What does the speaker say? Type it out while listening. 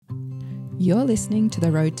You're listening to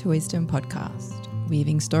the Road to Wisdom podcast,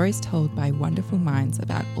 weaving stories told by wonderful minds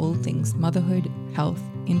about all things motherhood, health,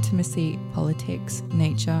 intimacy, politics,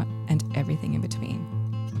 nature, and everything in between.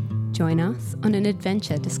 Join us on an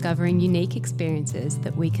adventure discovering unique experiences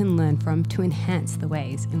that we can learn from to enhance the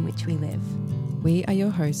ways in which we live. We are your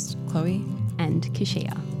hosts, Chloe and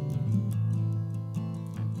Kishia.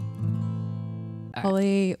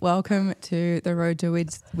 Holly, welcome to the Road to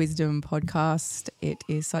Wisdom podcast. It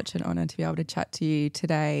is such an honour to be able to chat to you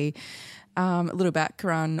today. A little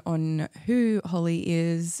background on who Holly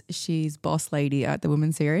is. She's boss lady at the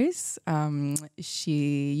Women Series.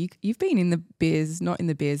 You've been in the biz, not in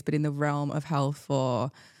the biz, but in the realm of health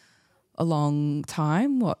for a long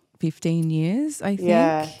time. 15 years, I think?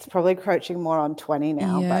 Yeah, it's probably crouching more on 20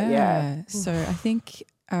 now, but yeah. So I think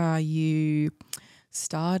you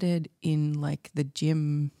started in like the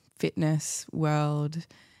gym fitness world,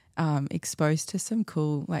 exposed to some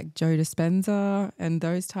cool like Joe Dispenza and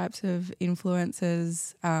those types of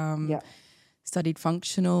influences. Studied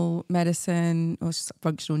functional medicine or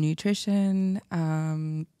functional nutrition.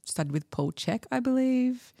 Studied with Paul Chek, I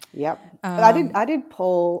believe. Yep. I did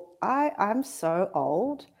Paul. I'm so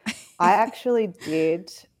old. I actually did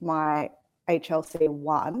my HLC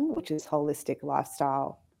 1, which is holistic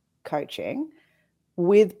lifestyle coaching,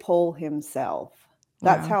 with Paul himself.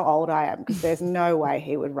 That's how old I am, because there's no way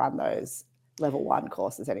he would run those level 1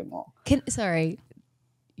 courses anymore. Sorry,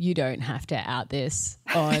 you don't have to out this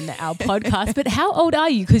on our podcast, but how old are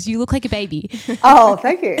you? Because you look like a baby. Oh,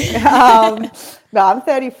 thank you. No, I'm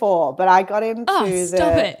 34, but I got into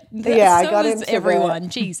stop it. I got into everyone.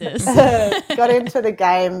 Jesus. Got into the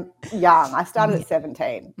game young. I started at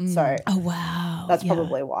 17. So wow. That's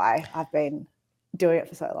probably why I've been doing it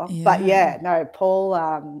for so long. But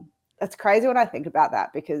Paul, it's crazy when I think about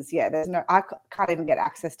that, because I can't even get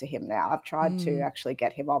access to him now. I've tried to actually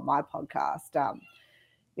get him on my podcast, but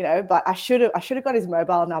I should have got his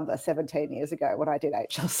mobile number 17 years ago when I did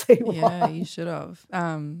HLC 1. Yeah, you should have.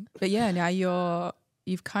 But yeah, now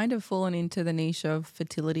you've kind of fallen into the niche of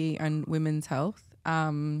fertility and women's health.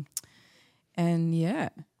 And yeah,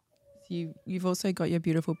 you've also got your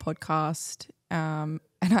beautiful podcast.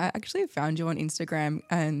 And I actually found you on Instagram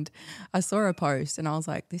and I saw a post and I was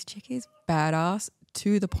like, this chick is badass,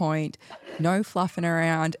 to the point, no fluffing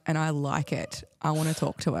around, and I like it. I want to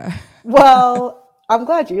talk to her. Well, I'm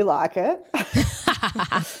glad you like it.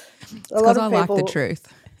 Because I like the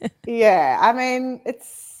truth. Yeah, I mean,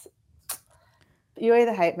 you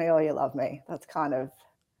either hate me or you love me. That's kind of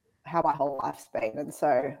how my whole life's been. And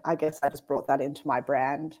so I guess I just brought that into my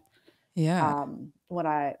brand. Yeah. When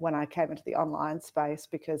I came into the online space,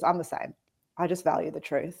 because I'm the same. I just value the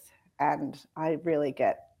truth, and I really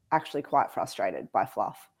get actually quite frustrated by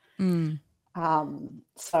fluff.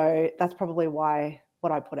 So that's probably why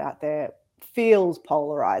what I put out there feels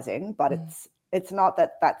polarizing, but it's not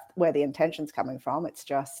that that's where the intention's coming from. It's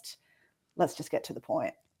just, let's just get to the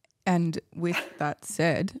point. And with that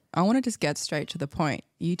said, I want to just get straight to the point.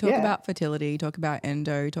 You talk about fertility, you talk about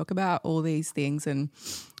endo, you talk about all these things and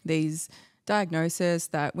these diagnoses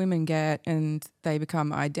that women get, and they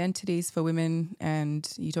become identities for women. And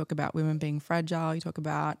you talk about women being fragile. You talk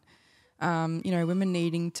about, women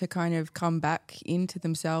needing to kind of come back into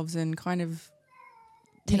themselves and kind of,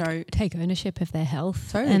 take ownership of their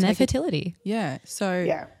health totally and their fertility. Yeah.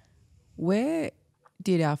 So where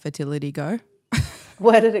did our fertility go?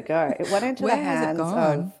 Where did it go? It went into the hands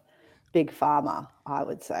of Big Pharma, I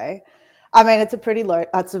would say. I mean, it's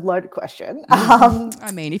a loaded question.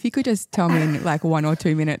 I mean, if you could just tell me in like 1 or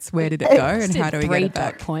 2 minutes, where did it go and how do we get it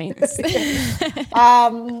back? 3 points.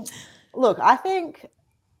 Look, I think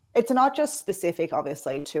it's not just specific,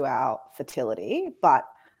 obviously, to our fertility, but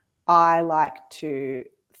I like to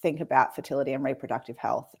think about fertility and reproductive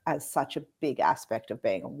health as such a big aspect of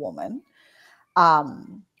being a woman.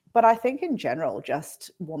 But I think in general,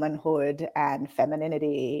 just womanhood and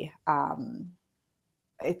femininity,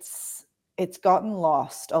 it's gotten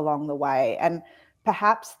lost along the way. And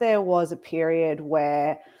perhaps there was a period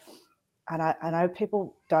where, and I know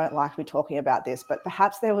people don't like me talking about this, but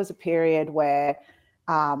perhaps there was a period where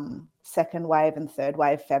second wave and third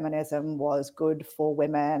wave feminism was good for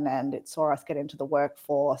women, and it saw us get into the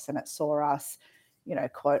workforce, and it saw us,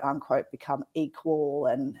 quote unquote, become equal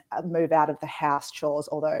and move out of the house chores,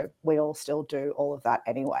 although we all still do all of that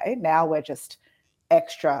anyway. Now we're just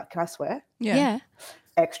extra, can I swear? Yeah.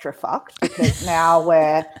 Extra fucked, because now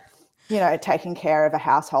we're, taking care of a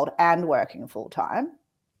household and working full time.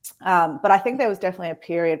 But I think there was definitely a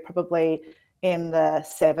period probably in the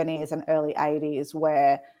 70s and early 80s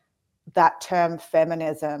where that term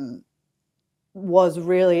feminism was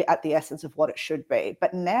really at the essence of what it should be.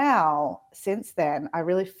 But now, since then, I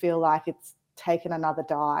really feel like it's taken another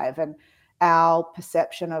dive, and our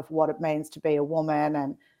perception of what it means to be a woman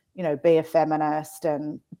and, you know, be a feminist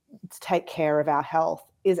and take care of our health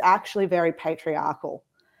is actually very patriarchal.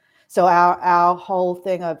 So our whole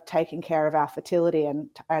thing of taking care of our fertility,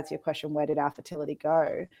 and to answer your question, where did our fertility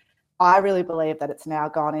go? I really believe that it's now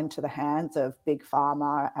gone into the hands of big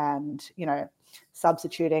pharma and, you know,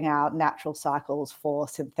 substituting our natural cycles for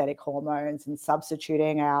synthetic hormones and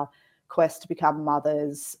substituting our quest to become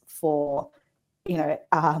mothers for, you know,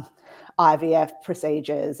 IVF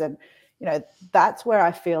procedures. And, you know, that's where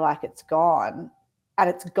I feel like it's gone. And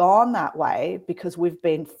it's gone that way because we've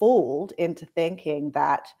been fooled into thinking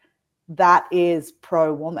that that is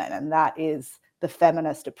pro-woman and that is the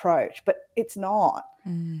feminist approach, but it's not.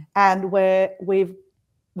 And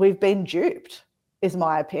we've been duped, is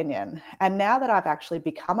my opinion. And now that I've actually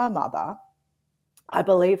become a mother, I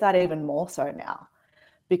believe that even more so now,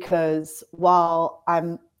 because while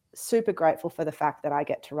I'm super grateful for the fact that I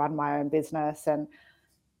get to run my own business, and,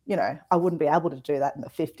 you know, I wouldn't be able to do that in the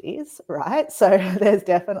 50s, right? So there's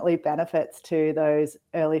definitely benefits to those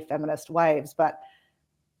early feminist waves, but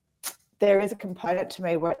there is a component to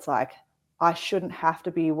me where it's like, I shouldn't have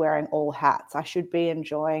to be wearing all hats. I should be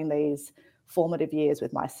enjoying these formative years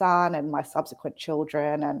with my son and my subsequent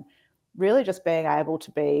children, and really just being able to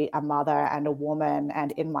be a mother and a woman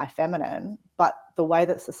and in my feminine. But the way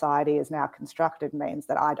that society is now constructed means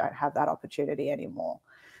that I don't have that opportunity anymore.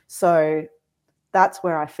 So that's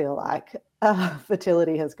where I feel like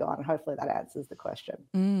fertility has gone. Hopefully that answers the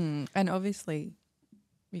question. And obviously,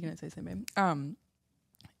 you're going to say something.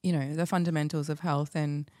 You know, the fundamentals of health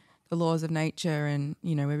and the laws of nature, and,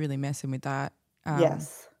 you know, we're really messing with that.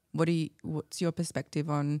 Yes. What's your perspective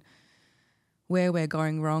on where we're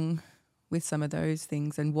going wrong with some of those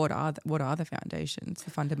things, and what are the foundations, the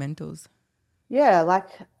fundamentals? Yeah, like,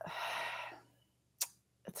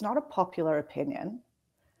 it's not a popular opinion.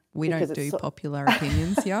 We don't do popular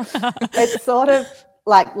opinions here. It sort of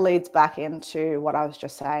like leads back into what I was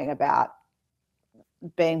just saying about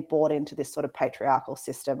being bought into this sort of patriarchal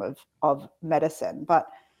system of medicine. But,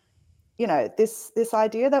 you know, this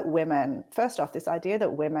idea that women, first off, this idea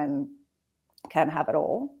that women can have it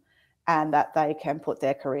all and that they can put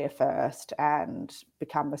their career first and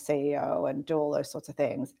become the CEO and do all those sorts of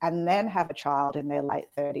things, and then have a child in their late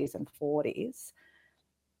 30s and 40s,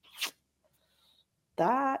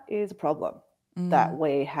 that is a problem that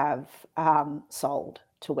we have sold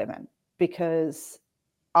to women, because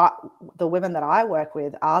the women that I work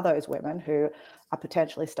with are those women who are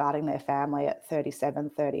potentially starting their family at 37,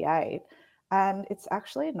 38. And it's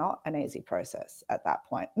actually not an easy process at that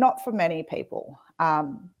point, not for many people.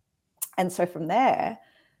 And so from there,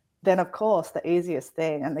 then of course, the easiest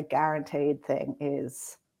thing and the guaranteed thing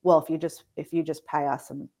is, well, if you just pay us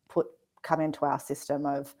and come into our system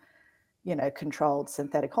of, you know, controlled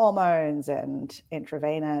synthetic hormones and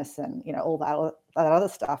intravenous and, you know, all that other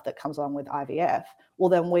stuff that comes along with IVF, well,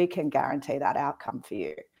 then we can guarantee that outcome for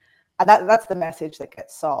you. And that's the message that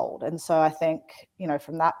gets sold. And so I think, you know,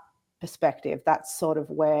 from that perspective, that's sort of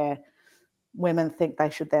where women think they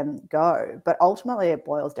should then go. But ultimately it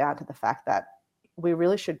boils down to the fact that we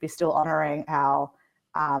really should be still honouring our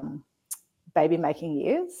baby making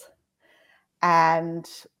years. And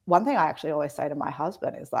one thing I actually always say to my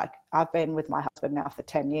husband is, like, I've been with my husband now for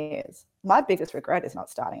 10 years. My biggest regret is not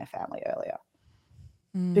starting a family earlier,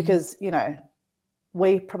 because, you know,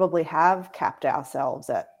 we probably have capped ourselves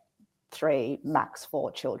at 3, max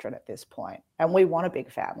 4 children at this point, and we want a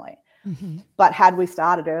big family. But had we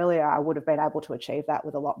started earlier, I would have been able to achieve that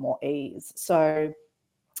with a lot more ease. So,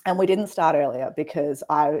 and we didn't start earlier because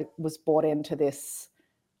I was bought into this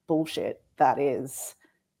bullshit that is,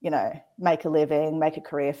 you know, make a living, make a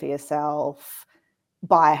career for yourself,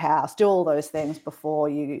 buy a house, do all those things before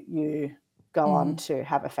you go on to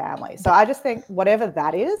have a family. So I just think whatever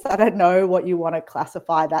that is, I don't know what you want to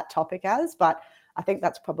classify that topic as, but I think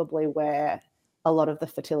that's probably where a lot of the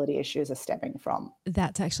fertility issues are stemming from.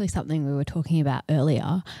 That's actually something we were talking about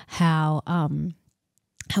earlier, how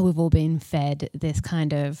we've all been fed this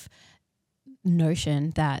kind of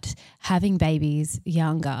notion that having babies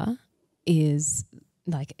younger is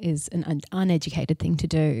an uneducated thing to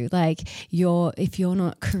do. Like, if you're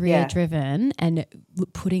not career driven and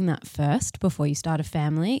putting that first before you start a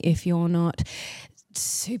family, if you're not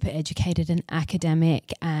super educated and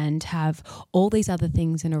academic and have all these other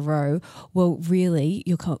things in a row, well, really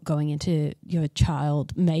you're going into your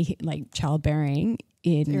childbearing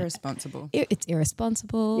in irresponsible. It's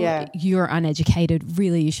irresponsible. Yeah. You're uneducated.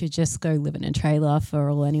 Really, you should just go live in a trailer for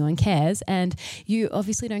all anyone cares. And you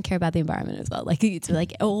obviously don't care about the environment as well. Like it's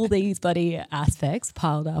like all these bloody aspects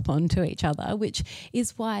piled up onto each other, which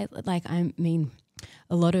is why, like, I mean,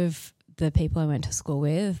 a lot of the people I went to school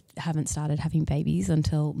with haven't started having babies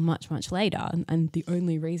until much, much later. And the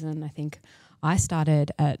only reason I think I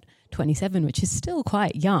started at 27, which is still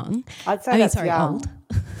quite young. I'd say that's young. Old.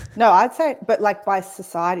 No, I'd say, but like by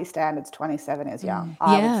society standards, 27 is young.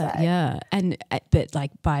 I would say. Yeah. And but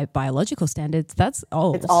like by biological standards, that's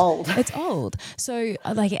old. It's old. It's old. So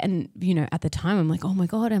like, and you know, at the time I'm like, oh my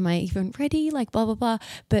God, am I even ready? Like blah, blah, blah.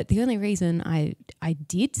 But the only reason I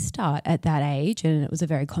did start at that age, and it was a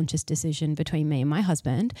very conscious decision between me and my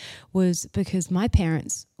husband, was because my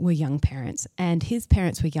parents were young parents and his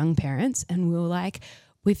parents were young parents. And we were like,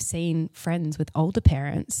 we've seen friends with older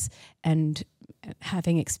parents and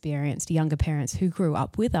having experienced younger parents who grew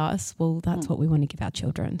up with us, well, that's what we want to give our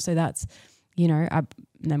children. So that's, you know, and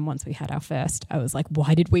then once we had our first, I was like,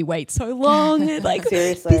 why did we wait so long? Like,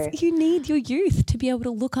 seriously, you need your youth to be able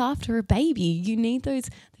to look after a baby. You need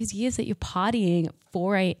those years that you're partying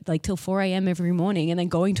till 4 a.m. every morning and then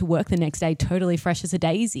going to work the next day totally fresh as a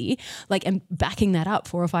daisy, like, and backing that up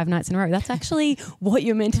 4 or 5 nights in a row. That's actually what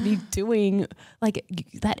you're meant to be doing. Like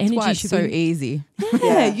that energy That's why it's should so be easy.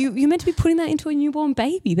 Yeah, you're meant to be putting that into a newborn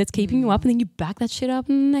baby that's keeping you up, and then you back that shit up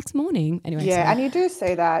the next morning. Anyway, yeah, and you do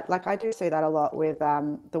see that. Like I do see that a lot with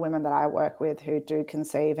the women that I work with who do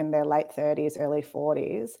conceive in their late 30s, early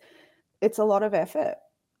 40s. It's a lot of effort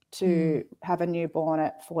to have a newborn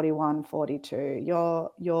at 41, 42.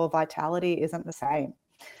 Your vitality isn't the same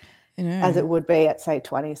as it would be at say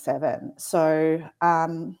 27. So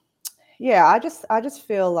yeah, I just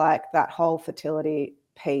feel like that whole fertility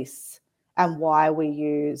piece and why we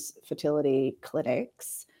use fertility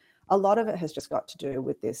clinics, a lot of it has just got to do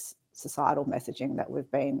with this societal messaging that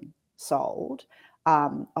we've been sold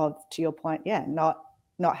of, to your point,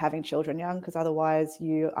 not having children young because otherwise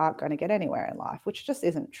you aren't going to get anywhere in life, which just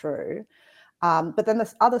isn't true. But then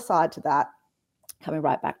the other side to that, coming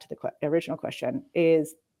right back to the original question,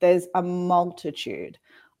 is there's a multitude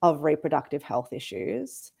of reproductive health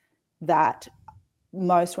issues that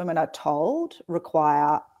most women are told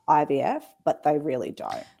require IVF, but they really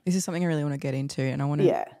don't. This is something I really want to get into, and I want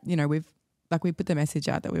to, you know, we put the message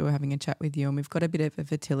out that we were having a chat with you, and we've got a bit of a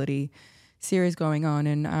fertility series going on,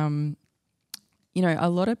 and you know, a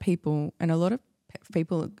lot of people,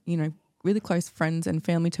 you know, really close friends and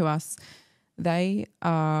family to us, they're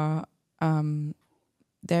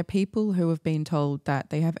people who have been told that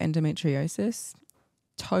they have endometriosis,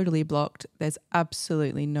 totally blocked. There's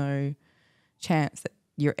absolutely no chance that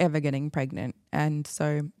you're ever getting pregnant. And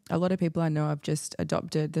so a lot of people I know have just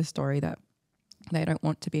adopted the story that they don't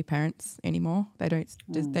want to be parents anymore. They don't.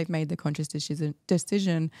 They've made the conscious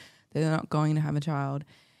decision that they're not going to have a child,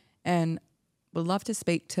 and would love to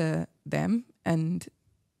speak to them. And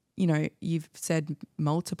you know, you've said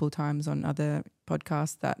multiple times on other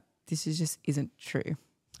podcasts that this isn't true.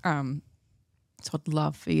 So I'd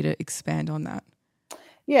love for you to expand on that.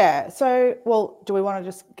 Yeah. So, well, do we want to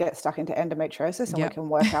just get stuck into endometriosis and we can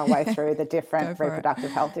work our way through the different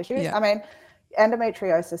reproductive health issues? I mean,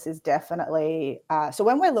 endometriosis is definitely, so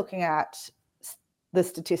when we're looking at the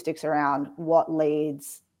statistics around what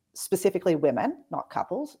leads specifically women, not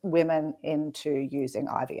couples, women into using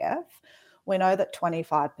IVF, we know that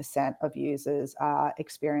 25% of users are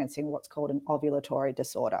experiencing what's called an ovulatory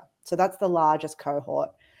disorder. So that's the largest cohort.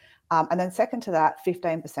 And then second to that,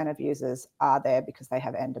 15% of users are there because they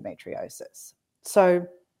have endometriosis. So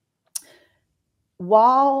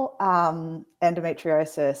while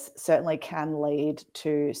endometriosis certainly can lead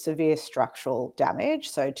to severe structural damage,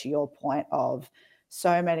 so to your point of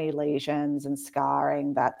so many lesions and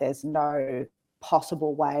scarring that there's no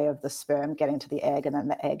possible way of the sperm getting to the egg and then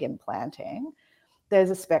the egg implanting, there's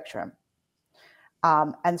a spectrum.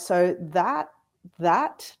 And so that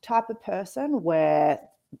type of person where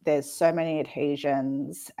there's so many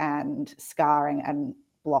adhesions and scarring and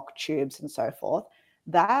blocked tubes and so forth,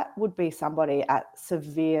 that would be somebody at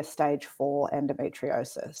severe stage 4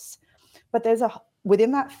 endometriosis. But there's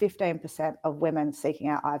within that 15% of women seeking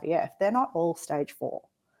out IVF, they're not all stage 4.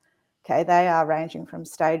 Okay, they are ranging from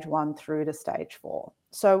stage 1 through to stage 4.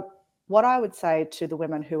 So what I would say to the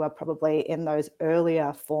women who are probably in those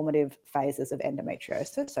earlier formative phases of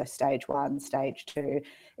endometriosis, so stage 1, stage 2,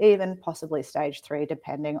 even possibly stage 3,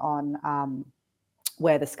 depending on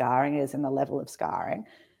where the scarring is and the level of scarring,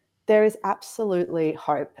 there is absolutely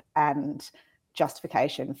hope and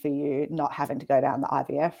justification for you not having to go down the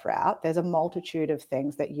IVF route. There's a multitude of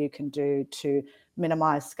things that you can do to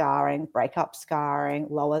minimize scarring, break up scarring,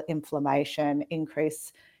 lower inflammation,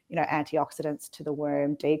 increase, antioxidants to the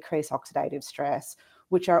womb, decrease oxidative stress,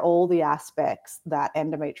 which are all the aspects that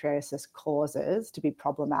endometriosis causes to be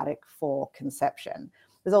problematic for conception.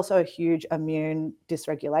 There's also a huge immune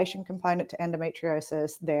dysregulation component to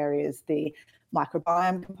endometriosis. There is the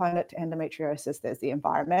microbiome component to endometriosis. There's the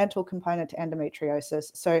environmental component to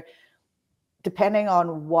endometriosis. So depending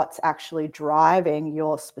on what's actually driving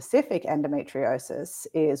your specific endometriosis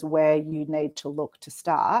is where you need to look to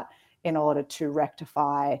start in order to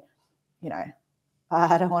rectify,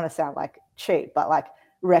 I don't want to sound like cheap, but like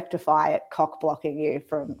rectify it cock blocking you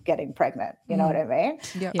from getting pregnant. You know what I mean?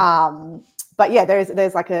 Yeah. But yeah, there's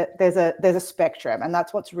a spectrum, and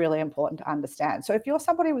that's what's really important to understand. So if you're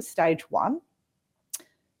somebody with stage 1,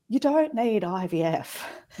 you don't need IVF.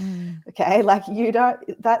 Okay, like you don't.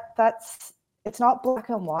 It's not black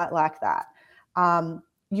and white like that.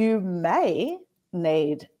 You may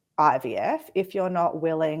need IVF if you're not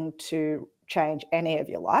willing to change any of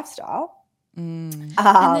your lifestyle. And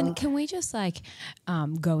then can we just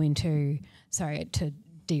go into, sorry to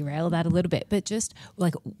derail that a little bit, but just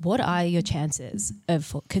like, what are your chances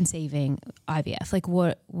of conceiving IVF? Like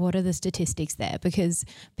what are the statistics there? Because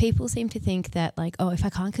people seem to think that like, oh, if I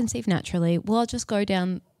can't conceive naturally, well, I'll just go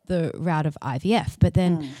down the route of IVF. But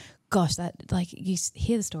then gosh, that like you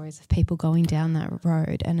hear the stories of people going down that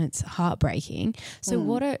road and it's heartbreaking. So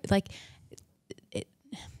what are like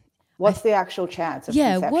what's the actual chance of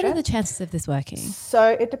conception? What are the chances of this working? So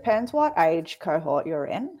it depends what age cohort you're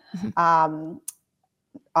in.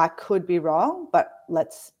 I could be wrong, but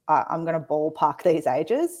I'm going to ballpark these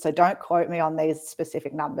ages. So don't quote me on these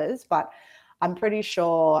specific numbers, but I'm pretty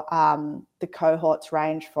sure the cohorts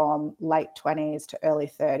range from late 20s to early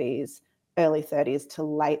 30s to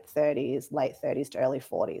late 30s to early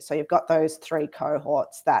 40s. So you've got those 3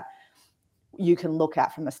 cohorts that you can look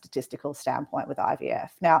at from a statistical standpoint with IVF.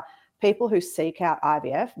 Now, people who seek out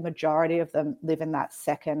IVF, majority of them live in that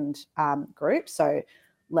second group. So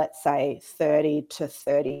let's say 30 to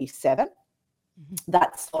 37.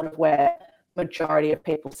 That's sort of where majority of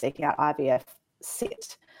people seeking out IVF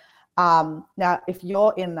sit. Now, if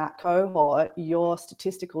you're in that cohort, your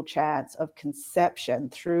statistical chance of conception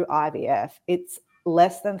through IVF, it's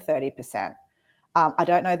less than 30%. I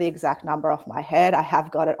don't know the exact number off my head. I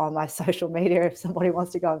have got it on my social media if somebody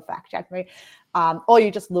wants to go and fact check me. Or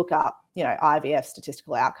you just look up, IVF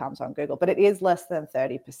statistical outcomes on Google, but it is less than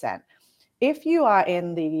 30%. If you are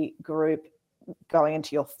in the group going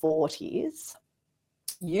into your 40s,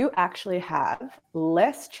 you actually have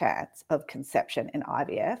less chance of conception in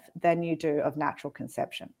IVF than you do of natural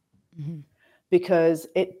conception, because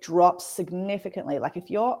it drops significantly. Like if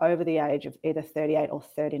you're over the age of either 38 or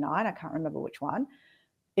 39, I can't remember which one,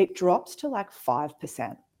 it drops to like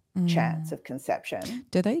 5% chance of conception.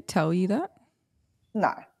 Do they tell you that?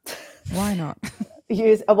 No. Why not?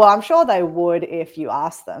 Well, I'm sure they would if you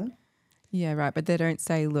ask them. Yeah, right. But they don't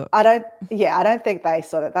say, look. I don't think they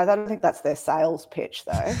I don't think that's their sales pitch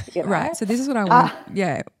though. Right. So this is what I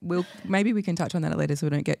want. Maybe we can touch on that later so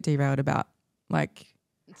we don't get derailed about like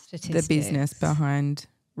the business behind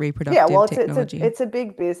reproductive technology. It's a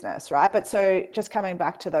big business, right? But so just coming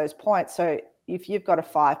back to those points. So if you've got a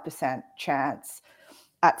 5% chance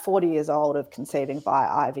at 40 years old of conceiving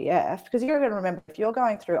via IVF, because you're going to remember, if you're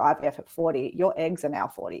going through IVF at 40, your eggs are now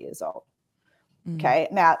 40 years old. Okay.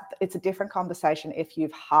 Now it's a different conversation if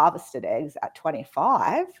you've harvested eggs at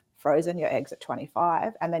 25, frozen your eggs at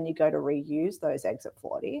 25, and then you go to reuse those eggs at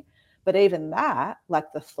 40. But even that,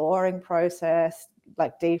 like the thawing process,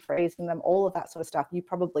 like defreezing them, all of that sort of stuff, you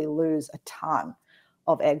probably lose a ton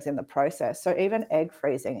of eggs in the process. So even egg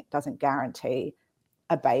freezing doesn't guarantee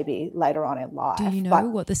a baby later on in life. Do you know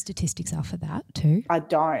what the statistics are for that too? I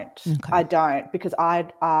don't. Okay. I don't, because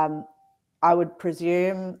I would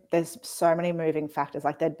presume there's so many moving factors.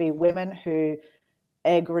 Like there'd be women who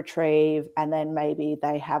egg retrieve and then maybe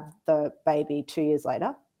they have the baby 2 years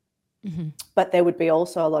later. But there would be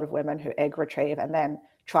also a lot of women who egg retrieve and then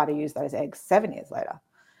try to use those eggs 7 years later.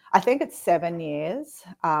 I think it's 7 years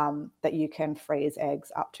that you can freeze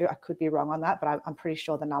eggs up to. I could be wrong on that, but I'm pretty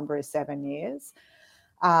sure the number is 7 years.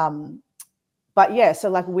 But yeah, so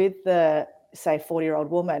like with the, say, 40-year-old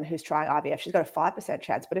woman who's trying IVF, she's got a 5%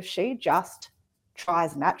 chance. But if she just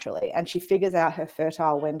tries naturally and she figures out her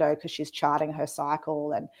fertile window because she's charting her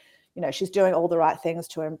cycle and, she's doing all the right things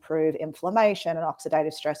to improve inflammation and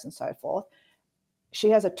oxidative stress and so forth, she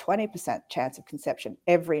has a 20% chance of conception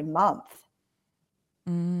every month.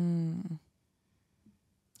 Who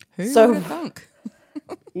would have thunk?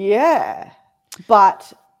 Yeah.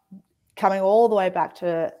 But coming all the way back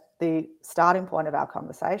to the starting point of our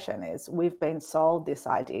conversation is we've been sold this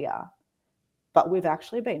idea, but we've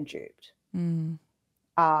actually been duped.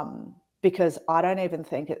 Because I don't even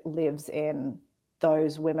think it lives in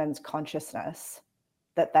those women's consciousness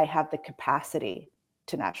that they have the capacity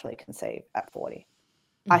to naturally conceive at 40.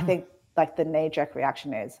 I think like the knee-jerk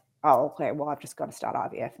reaction is, oh, okay, well, I've just got to start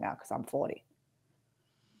IVF now because I'm 40.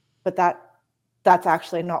 But that's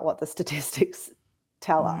actually not what the statistics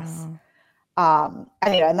tell us. And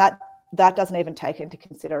that doesn't even take into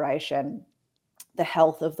consideration the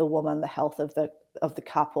health of the woman, the health of the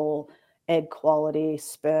couple, egg quality,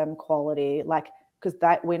 sperm quality, like, because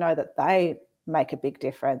we know that they make a big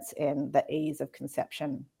difference in the ease of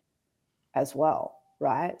conception as well,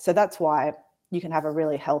 right? So that's why you can have a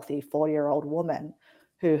really healthy 40-year-old woman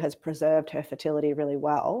who has preserved her fertility really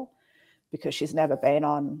well because she's never been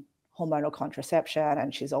on hormonal contraception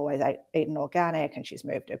and she's always eaten organic and she's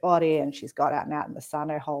moved her body and she's got out and out in the sun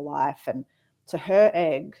her whole life. And so her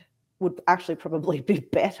egg would actually probably be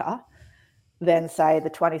better than, say, the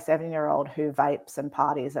 27-year-old who vapes and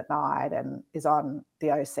parties at night and is on the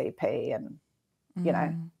OCP and,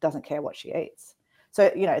 doesn't care what she eats.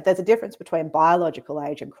 So, there's a difference between biological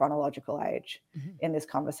age and chronological age in this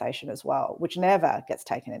conversation as well, which never gets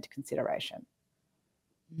taken into consideration.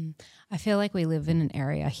 I feel like we live in an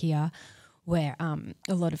area here where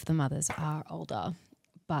a lot of the mothers are older,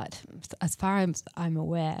 but as far as I'm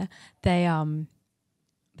aware, they've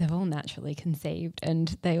all naturally conceived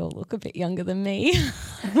and they all look a bit younger than me.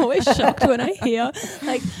 I'm always shocked when I hear,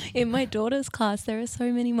 like, in my daughter's class, there are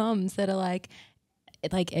so many mums that are like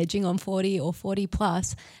edging on 40 or 40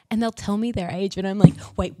 plus, and they'll tell me their age and I'm like,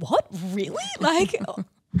 wait, what? Really? Like, oh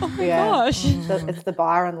my gosh. It's the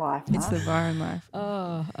Byron life. It's the Byron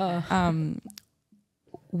life.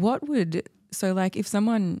 What would, so like if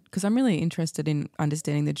someone, because I'm really interested in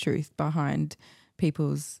understanding the truth behind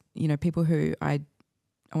people's, people who I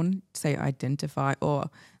want to say identify or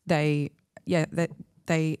what am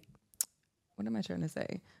I trying to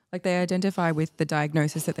say? Like they identify with the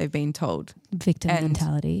diagnosis that they've been told. Victim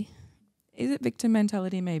mentality. Is it victim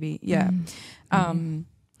mentality? Maybe. Yeah.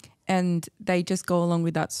 And they just go along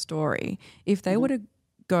with that story. If they were to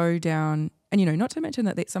go down, and not to mention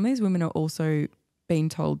that some of these women are also being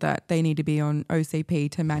told that they need to be on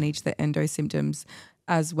OCP to manage the endo symptoms,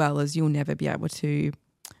 as well as you'll never be able to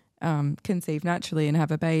conceive naturally and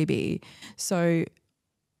have a baby. So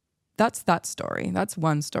that's that story. That's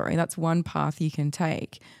one story. That's one path you can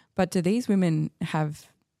take. But do these women have,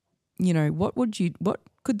 what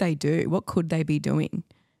could they do? What could they be doing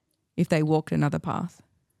if they walked another path?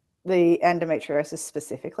 The endometriosis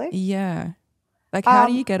specifically? Yeah. Like how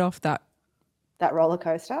do you get off that roller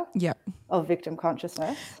coaster? Yeah. Of victim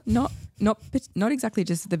consciousness? Not exactly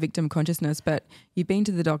just the victim consciousness, but you've been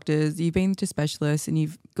to the doctors, you've been to specialists and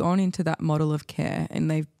you've gone into that model of care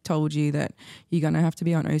and they've told you that you're going to have to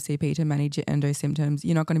be on OCP to manage your endo symptoms.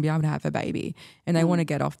 You're not going to be able to have a baby and they want to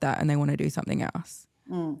get off that and they want to do something else.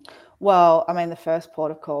 Well, I mean, the first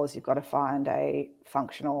port of call is you've got to find a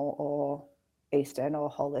functional or Eastern or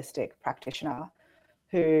holistic practitioner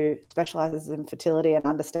who specializes in fertility and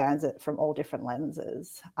understands it from all different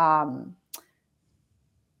lenses.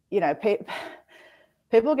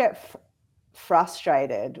 People get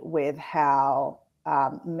frustrated with how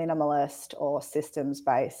minimalist or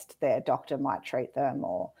systems-based their doctor might treat them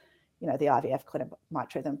or, the IVF clinic might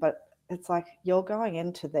treat them. But it's like you're going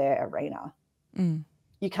into their arena.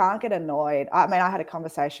 You can't get annoyed. I mean, I had a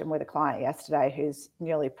conversation with a client yesterday who's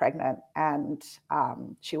newly pregnant and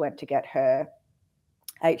she went to get her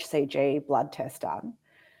HCG blood test done.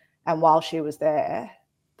 And while she was there,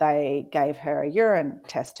 they gave her a urine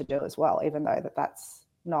test to do as well, even though that's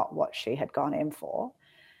not what she had gone in for.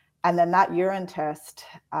 And then that urine test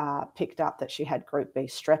picked up that she had group B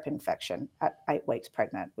strep infection at 8 weeks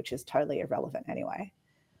pregnant, which is totally irrelevant anyway.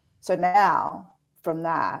 So now from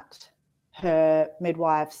that, her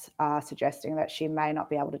midwives are suggesting that she may not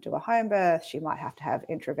be able to do a home birth. She might have to have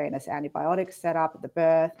intravenous antibiotics set up at the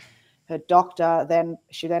birth. Her doctor,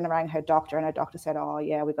 she rang her doctor and her doctor said, oh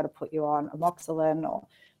yeah, we've got to put you on amoxicillin or,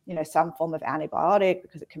 some form of antibiotic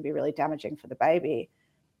because it can be really damaging for the baby.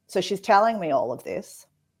 So she's telling me all of this.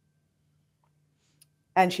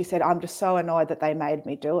 And she said, I'm just so annoyed that they made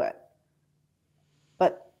me do it.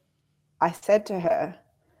 But I said to her,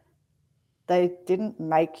 they didn't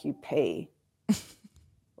make you pee.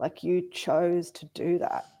 Like you chose to do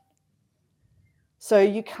that. So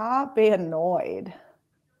you can't be annoyed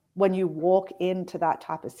when you walk into that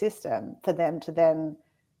type of system for them to then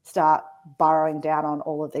start burrowing down on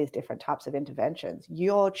all of these different types of interventions.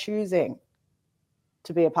 You're choosing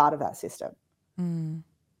to be a part of that system.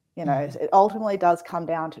 You know, it ultimately does come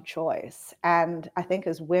down to choice. And I think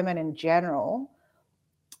as women in general,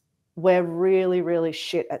 we're really, really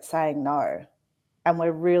shit at saying no. And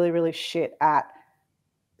we're really, really shit at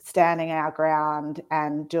standing our ground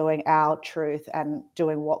and doing our truth and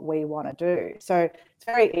doing what we want to do. So it's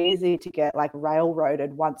very easy to get like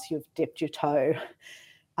railroaded once you've dipped your toe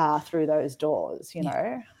through those doors, you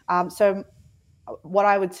know. So what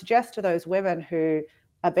I would suggest to those women who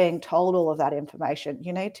are being told all of that information,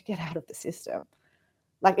 you need to get out of the system.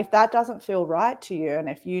 Like if that doesn't feel right to you, and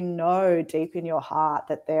if you know deep in your heart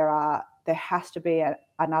that there has to be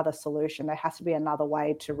another solution, there has to be another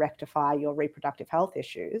way to rectify your reproductive health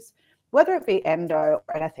issues, whether it be endo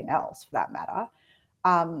or anything else for that matter,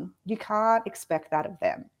 you can't expect that of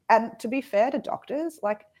them. And to be fair to doctors,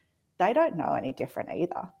 like they don't know any different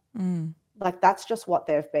either. Like that's just what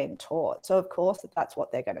they've been taught. So of course that's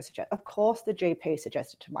what they're going to suggest. Of course the GP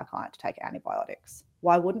suggested to my client to take antibiotics.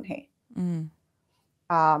 Why wouldn't he?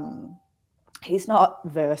 He's not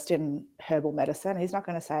versed in herbal medicine. He's not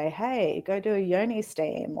going to say, hey, go do a yoni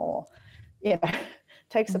steam or, you know,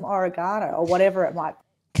 take some oregano or whatever it might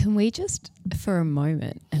be. Can we just for a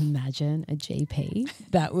moment imagine a GP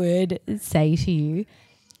that would say to you,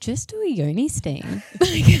 just do a yoni steam?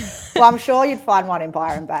 Well, I'm sure you'd find one in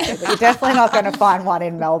Byron Bay, but you're definitely not going to find one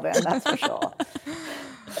in Melbourne, that's for sure.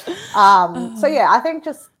 So yeah, I think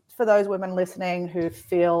just for those women listening who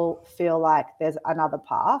feel like there's another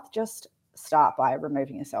path, just start by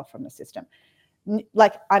removing yourself from the system.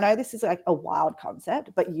 Like, I know this is like a wild concept,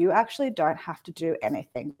 but you actually don't have to do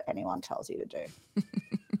anything that anyone tells you to do.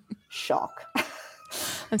 Shock.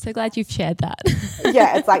 I'm so glad you've shared that.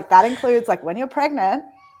 Yeah, it's like that includes like when you're pregnant,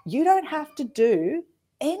 you don't have to do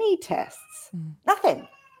any tests, nothing.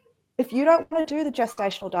 If you don't want to do the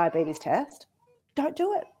gestational diabetes test, don't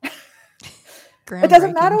do it. It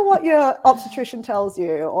doesn't matter what your obstetrician tells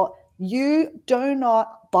you, or you do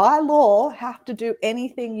not, by law, have to do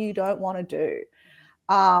anything you don't want to do.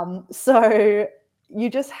 So you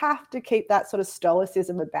just have to keep that sort of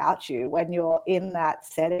stoicism about you when you're in that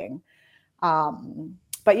setting.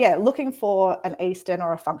 But yeah, looking for an Eastern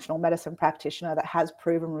or a functional medicine practitioner that has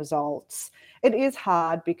proven results. It is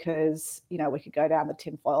hard because, you know, we could go down the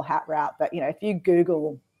tinfoil hat route, but, you know, if you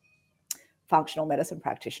Google functional medicine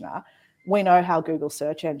practitioner, we know how Google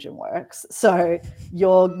search engine works. So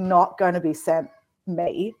you're not going to be sent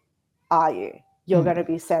me, are you? You're going to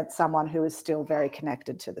be sent someone who is still very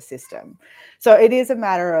connected to the system. So it is a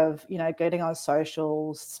matter of, you know, getting on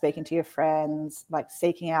socials, speaking to your friends, like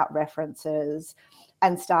seeking out references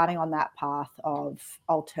and starting on that path of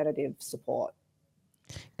alternative support.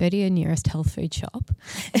 Go to your nearest health food shop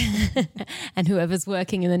and whoever's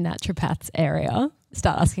working in the naturopath's area,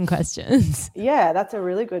 start asking questions. Yeah, that's a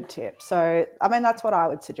really good tip. So, I mean, that's what I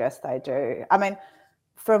would suggest they do. I mean,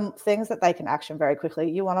 from things that they can action very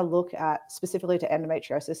quickly, you want to look at, specifically to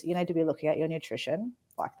endometriosis, you need to be looking at your nutrition.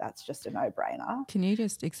 Like, that's just a no-brainer. Can you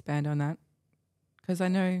just expand on that? Because I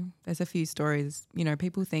know there's a few stories, you know,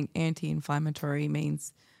 people think anti-inflammatory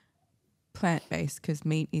means plant-based because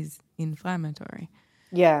meat is inflammatory.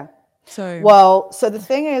 Yeah. So the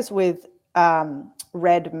thing is with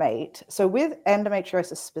red meat, so with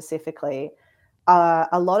endometriosis specifically,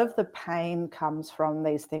 a lot of the pain comes from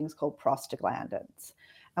these things called prostaglandins.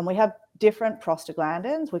 And we have different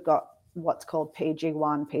prostaglandins. We've got what's called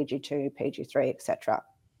PG1, PG2, PG3, etc.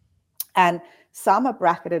 And some are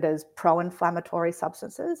bracketed as pro-inflammatory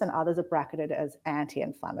substances and others are bracketed as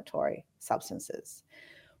anti-inflammatory substances.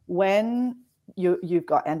 When you've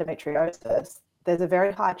got endometriosis, there's a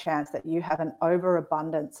very high chance that you have an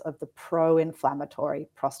overabundance of the pro-inflammatory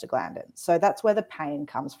prostaglandins. So that's where the pain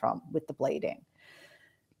comes from with the bleeding.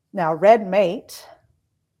 Now, red meat,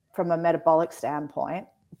 from a metabolic standpoint,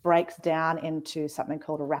 breaks down into something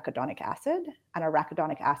called arachidonic acid, and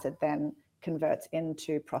arachidonic acid then converts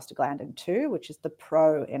into prostaglandin 2, which is the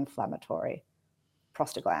pro-inflammatory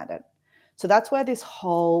prostaglandin. So that's where this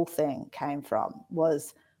whole thing came from,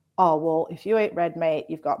 was, oh, well, if you eat red meat,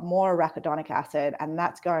 you've got more arachidonic acid, and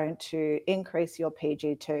that's going to increase your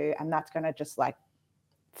PG2, and that's going to just like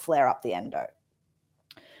flare up the endo.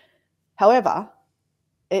 However,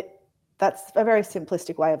 that's a very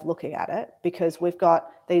simplistic way of looking at it, because we've got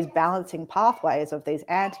these balancing pathways of these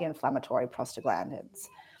anti-inflammatory prostaglandins.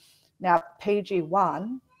 Now,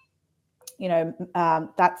 PG1, you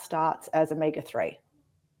know, that starts as omega-3.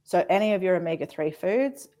 So any of your omega-3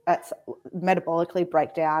 foods, that's metabolically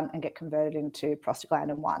break down and get converted into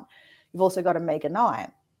prostaglandin 1. You've also got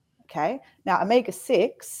omega-9, okay? Now,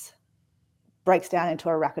 omega-6 breaks down into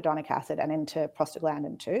arachidonic acid and into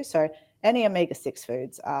prostaglandin 2. So any omega-6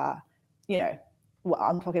 foods are, you know, well,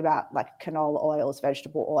 I'm talking about like canola oils,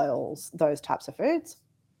 vegetable oils, those types of foods.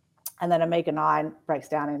 And then omega-9 breaks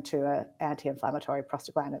down into an anti-inflammatory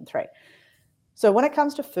prostaglandin 3. So when it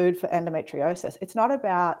comes to food for endometriosis, it's not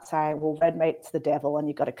about saying, well, red meat's the devil and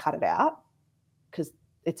you've got to cut it out, because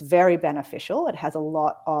it's very beneficial. It has a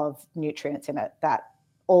lot of nutrients in it that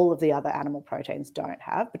all of the other animal proteins don't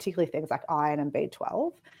have, particularly things like iron and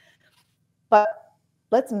B12. But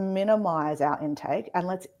let's minimize our intake and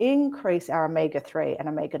let's increase our omega-3 and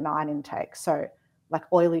omega-9 intake. So like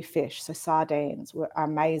oily fish, so sardines are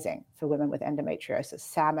amazing for women with endometriosis,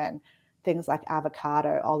 salmon, things like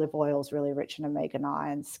avocado, olive oil is really rich in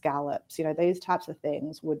omega-9, scallops, these types of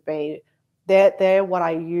things would be, they're what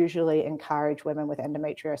I usually encourage women with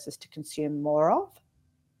endometriosis to consume more of.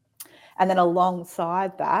 And then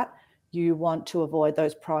alongside that, you want to avoid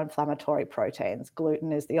those pro-inflammatory proteins.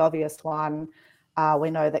 Gluten is the obvious one.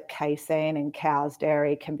 We know that casein in cow's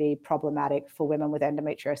dairy can be problematic for women with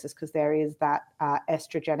endometriosis because there is that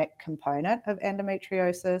estrogenic component of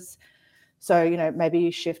endometriosis. So, maybe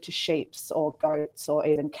you shift to sheep's or goat's or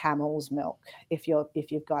even camel's milk if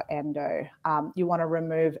you've got endo. You want to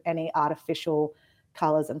remove any artificial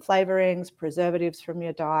colors and flavorings, preservatives from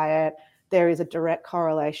your diet. There is a direct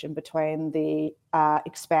correlation between the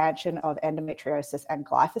expansion of endometriosis and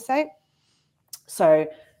glyphosate. So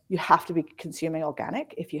you have to be consuming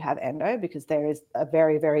organic if you have endo, because there is a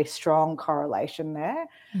very, very strong correlation there.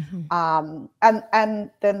 Mm-hmm. And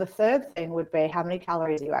then the third thing would be, how many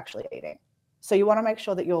calories are you actually eating? So you want to make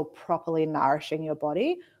sure that you're properly nourishing your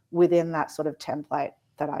body within that sort of template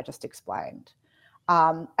that I just explained.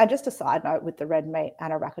 And just a side note with the red meat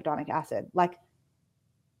and arachidonic acid, like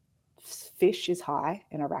fish is high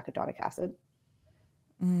in arachidonic acid.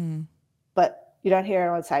 But you don't hear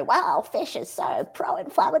anyone say, wow, fish is so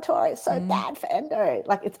pro-inflammatory, it's so bad for endo.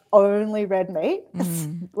 Like, it's only red meat.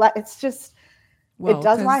 It's just, well, it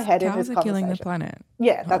does my head in this conversation. Cows are killing the planet.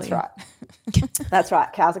 Yeah, that's right. That's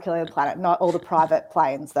right. Cows are killing the planet, not all the private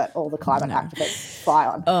planes that all the climate activists fly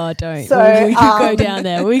on. Oh, don't. So, we could go down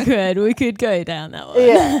there. We could go down that one.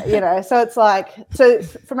 Yeah, so it's like, so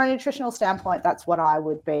from a nutritional standpoint, that's what I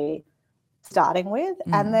would be starting with.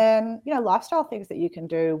 And then, lifestyle things that you can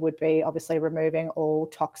do would be obviously removing all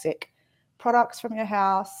toxic products from your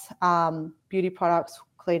house, beauty products,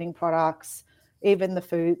 cleaning products, even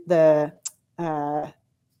the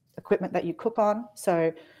equipment that you cook on.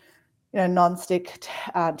 So, non-stick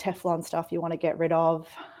Teflon stuff you want to get rid of,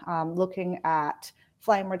 looking at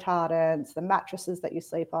flame retardants, the mattresses that you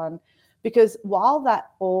sleep on, because while that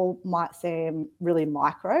all might seem really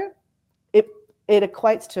micro, it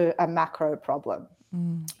equates to a macro problem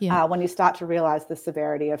when you start to realize the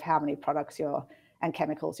severity of how many products and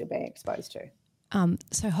chemicals you're being exposed to.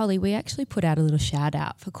 So, Holly, we actually put out a little shout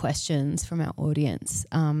out for questions from our audience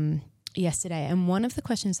yesterday. And one of the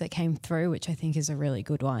questions that came through, which I think is a really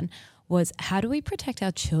good one, was how do we protect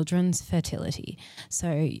our children's fertility? So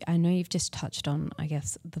I know you've just touched on, I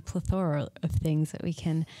guess, the plethora of things that we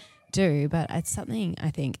can do, but it's something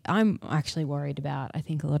I think I'm actually worried about. I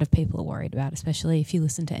think a lot of people are worried about, especially if you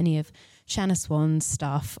listen to any of Shanna Swan's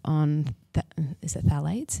stuff on is it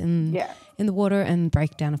phthalates in the water and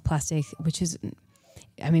breakdown of plastic, which is,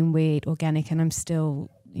 we eat organic, and I'm still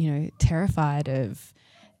terrified of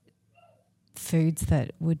foods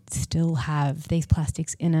that would still have these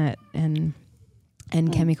plastics in it and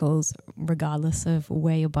chemicals, regardless of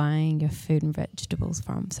where you're buying your food and vegetables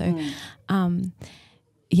from. So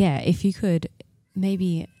if you could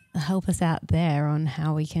maybe help us out there on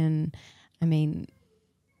how we can,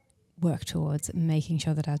 work towards making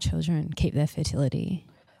sure that our children keep their fertility.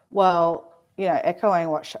 Well, echoing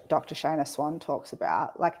what Dr. Shana Swan talks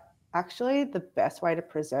about, like, actually the best way to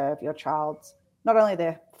preserve your child's, not only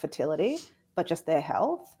their fertility, but just their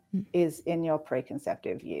health is in your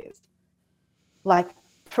preconceptive years. Like,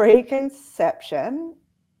 preconception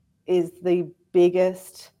is the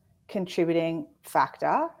biggest contributing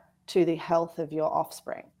factor to the health of your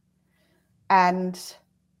offspring. And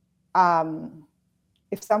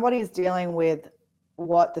if somebody is dealing with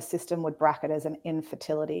what the system would bracket as an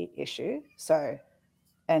infertility issue, so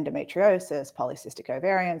endometriosis, polycystic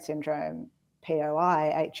ovarian syndrome,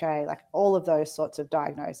 POI, HA, like all of those sorts of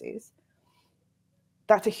diagnoses,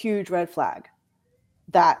 that's a huge red flag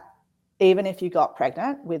that even if you got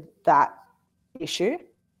pregnant with that issue,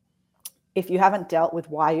 if you haven't dealt with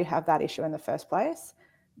why you have that issue in the first place,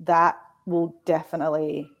 that will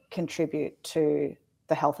definitely contribute to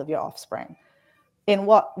the health of your offspring. In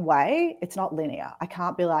what way? It's not linear. I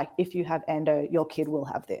can't be like, if you have endo, your kid will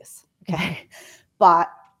have this. Okay.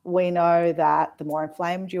 But We know that the more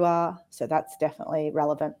inflamed you are, so that's definitely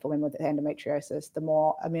relevant for women with endometriosis, the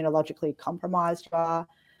more immunologically compromised you are,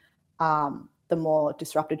 the more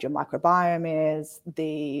disrupted your microbiome is,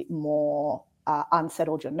 the more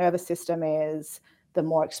unsettled your nervous system is, the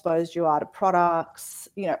more exposed you are to products.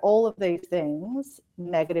 All of these things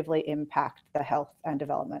negatively impact the health and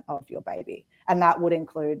development of your baby. And that would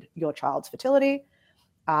include your child's fertility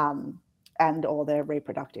and or their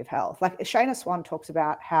reproductive health. Like Shayna Swan talks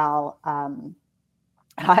about how, I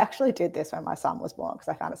actually did this when my son was born because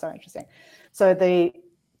I found it so interesting. So the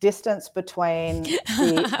distance between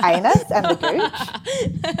the anus and the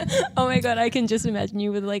gooch. Oh my God, I can just imagine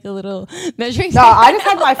you with like a little measuring No, I just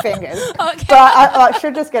had my fingers. Okay. But I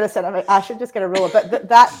should just get a centimeter. I should just get a ruler. But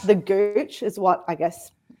the gooch is what I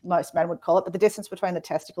guess most men would call it. But the distance between the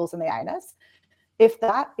testicles and the anus, if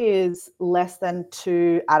that is less than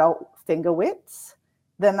 2 adult finger widths,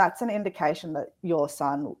 then that's an indication that your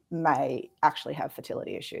son may actually have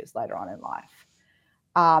fertility issues later on in life.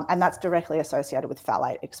 And that's directly associated with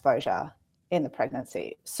phthalate exposure in the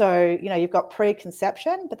pregnancy. So, you've got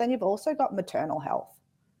preconception, but then you've also got maternal health.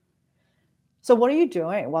 So what are you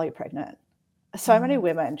doing while you're pregnant? So many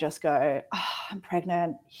women just go, I'm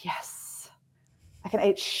pregnant. Yes, I can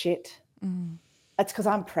eat shit. It's because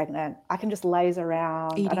I'm pregnant. I can just laze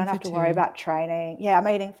around. I don't have to worry about training. Yeah, I'm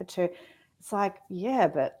eating for 2. It's like, yeah,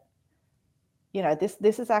 but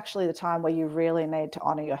this is actually the time where you really need to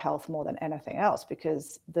honor your health more than anything else,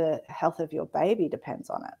 because the health of your baby depends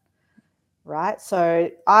on it, right? So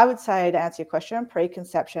I would say, to answer your question,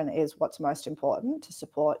 preconception is what's most important to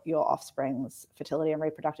support your offspring's fertility and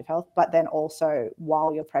reproductive health, but then also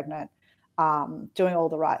while you're pregnant, doing all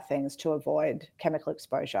the right things to avoid chemical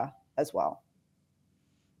exposure as well.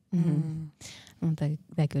 Mm-hmm. Well,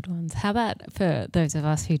 they're good ones. How about for those of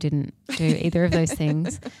us who didn't do either of those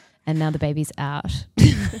things and now the baby's out?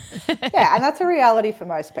 Yeah, and that's a reality for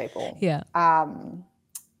most people. Yeah.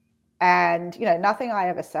 And, nothing I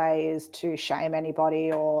ever say is to shame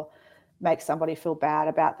anybody or make somebody feel bad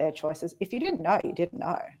about their choices. If you didn't know, you didn't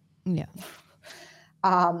know. Yeah.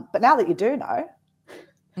 But now that you do know.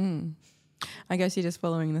 I guess you're just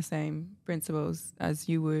following the same principles as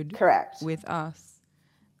you would. Correct. With us.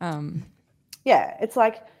 Yeah, it's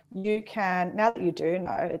like you can, now that you do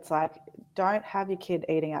know, it's like, don't have your kid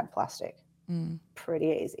eating out of plastic. Pretty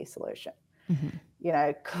easy solution.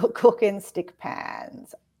 Cook in stick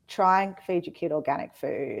pans, try and feed your kid organic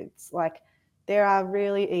foods. Like, there are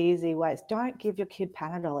really easy ways. Don't give your kid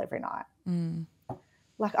Panadol every night.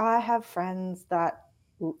 Like, I have friends that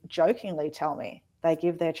jokingly tell me they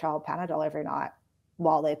give their child Panadol every night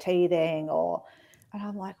while they're teething, and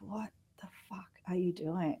I'm like, what the fuck are you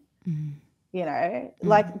doing?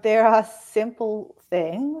 Like, there are simple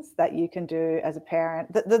things that you can do as a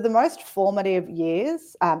parent. The most formative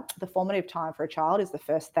years, the formative time for a child is the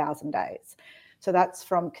first 1,000 days. So that's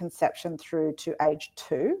from conception through to age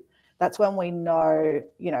 2. That's when we know,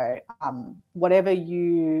 whatever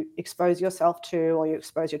you expose yourself to or you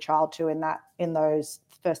expose your child to in those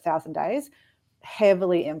first 1,000 days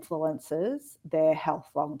heavily influences their health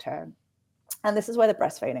long term. And this is where the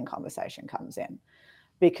breastfeeding conversation comes in,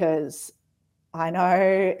 because I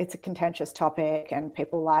know it's a contentious topic and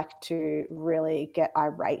people like to really get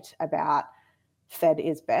irate about fed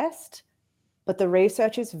is best, but the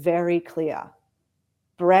research is very clear.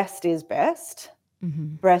 Breast is best.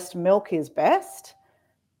 Breast milk is best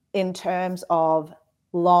in terms of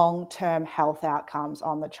long-term health outcomes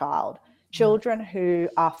on the child. Children who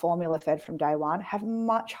are formula fed from day one have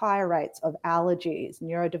much higher rates of allergies,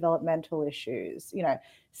 neurodevelopmental issues,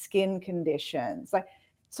 skin conditions.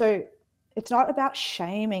 So it's not about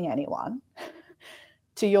shaming anyone.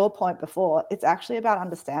 To your point before, it's actually about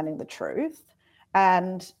understanding the truth.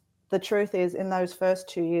 And the truth is, in those first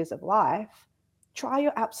 2 years of life, try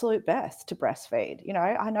your absolute best to breastfeed.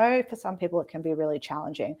 I know for some people it can be really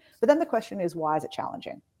challenging, but then the question is, why is it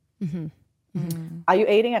challenging? Are you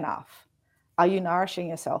eating enough? Are you nourishing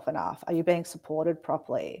yourself enough? Are you being supported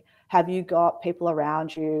properly? Have you got people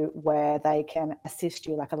around you where they can assist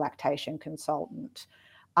you, like a lactation consultant?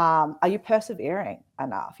 Are you persevering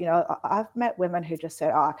enough? I've met women who just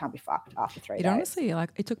said, I can't be fucked after 3 days. Honestly,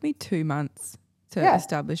 it took me 2 months to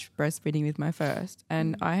establish breastfeeding with my first,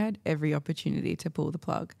 and I had every opportunity to pull the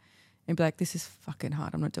plug and be like, this is fucking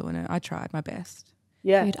hard, I'm not doing it. I tried my best.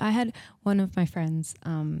 Yeah. Dude, I had one of my friends,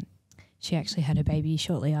 she actually had a baby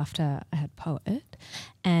shortly after I had Poet,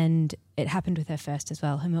 and it happened with her first as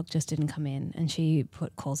well. Her milk just didn't come in, and she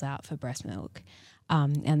put calls out for breast milk.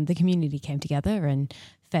 And the community came together and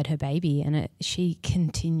fed her baby, and she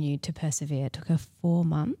continued to persevere. It took her 4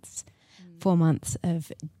 months, 4 months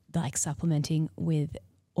of supplementing with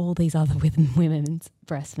all these other women's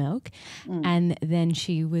breast milk, and then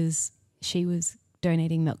she was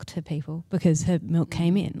donating milk to people because her milk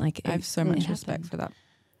came in. Like, I have so much respect for that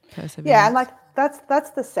perseverance. Yeah, and like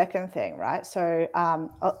that's the second thing, right? So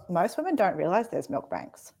most women don't realize there's milk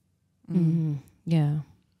banks. Yeah.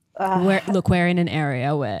 We're in an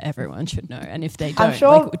area where everyone should know, and if they don't, I'm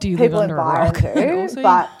sure like, do you live people under in a Byron rock? do, Also,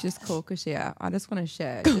 but just call Kashia. I just want to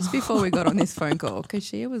share. Just before we got on this phone call,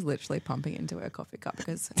 Kashia was literally pumping into her coffee cup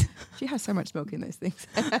because she has so much milk in those things.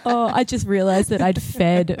 Oh, I just realised that I'd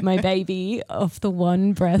fed my baby off the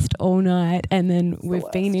one breast all night, and then we've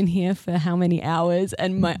been in here for how many hours,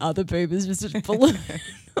 and my other boob is just balloon.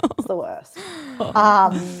 it's the worst.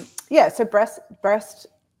 Yeah, so breast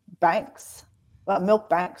banks, milk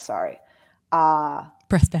banks, sorry.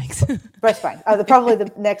 Breast banks. Breast banks are probably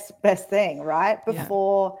the next best thing, right?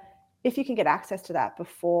 Before, if you can get access to that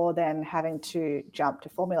before then having to jump to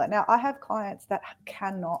formula. Now, I have clients that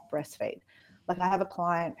cannot breastfeed. Like, I have a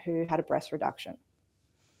client who had a breast reduction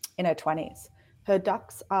in her 20s. Her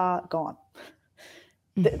ducts are gone.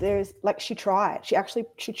 There's like, she tried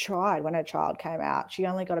when her child came out. She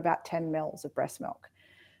only got about 10 mils of breast milk.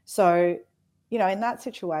 So, you know, in that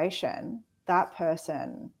situation, that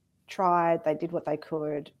person tried, they did what they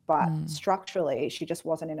could, but structurally she just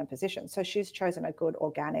wasn't in a position. So she's chosen a good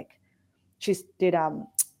organic. She did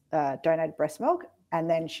donated breast milk, and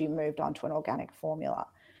then she moved on to an organic formula.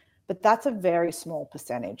 But that's a very small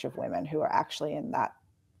percentage of women who are actually in that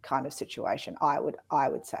kind of situation. I would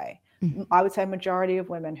say. I would say majority of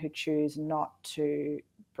women who choose not to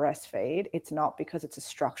breastfeed, it's not because it's a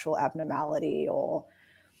structural abnormality or,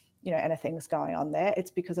 you know, anything's going on there. It's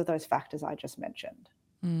because of those factors I just mentioned.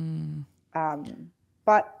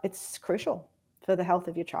 But it's crucial for the health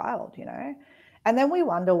of your child, you know. And then we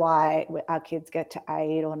wonder why our kids get to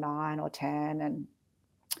 8 or 9 or 10 and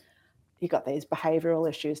you've got these behavioural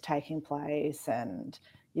issues taking place and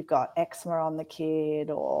you've got eczema on the kid,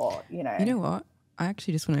 or, you know. You know what? I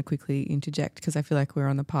actually just want to quickly interject because I feel like we're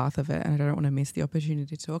on the path of it and I don't want to miss the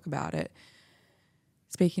opportunity to talk about it.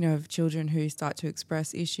 Speaking of children who start to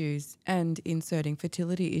express issues and inserting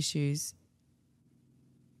fertility issues,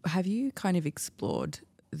 have you kind of explored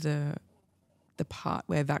the part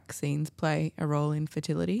where vaccines play a role in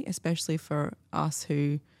fertility, especially for us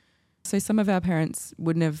who... So some of our parents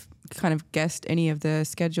wouldn't have kind of guessed any of the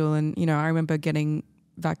schedule, and, you know, I remember getting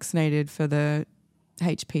vaccinated for the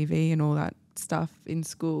HPV and all that stuff in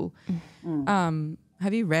school.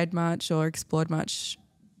 Have you read much or explored much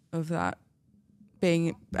of that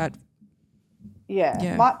being at...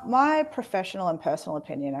 Yeah. My professional and personal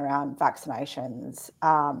opinion around vaccinations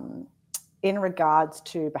in regards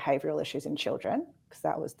to behavioural issues in children, because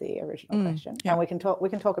that was the original question. Yeah. And we can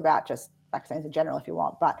talk about just vaccines in general if you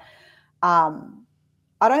want, but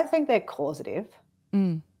I don't think they're causative.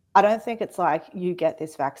 I don't think it's like you get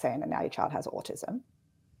this vaccine and now your child has autism.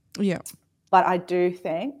 Yeah. But I do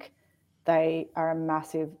think they are a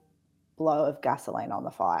massive blow of gasoline on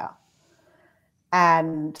the fire.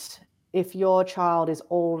 And if your child is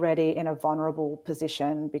already in a vulnerable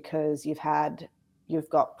position because you've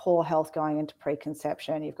got poor health going into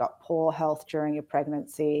preconception, you've got poor health during your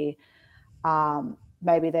pregnancy,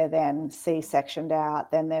 maybe they're then C-sectioned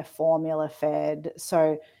out, then they're formula fed.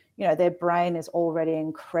 So, you know, their brain is already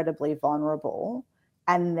incredibly vulnerable.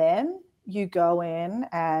 And then you go in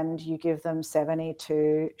and you give them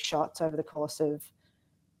 72 shots over the course of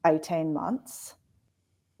 18 months.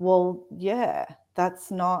 Well, yeah,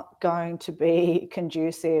 that's not going to be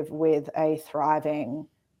conducive with a thriving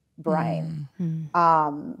brain.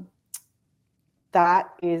 That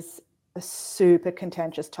is a super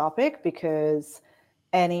contentious topic because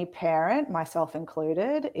any parent, myself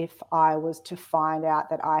included, if I was to find out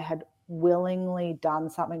that I had willingly done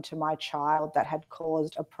something to my child that had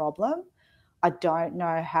caused a problem, I don't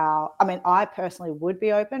know how, I mean, I personally would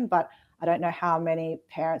be open, but I don't know how many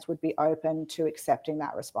parents would be open to accepting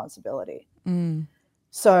that responsibility.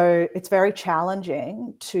 So it's very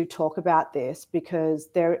challenging to talk about this because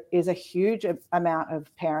there is a huge amount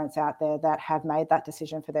of parents out there that have made that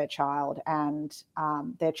decision for their child and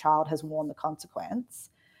their child has worn the consequence,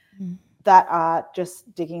 that are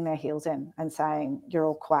just digging their heels in and saying, you're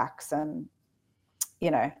all quacks and,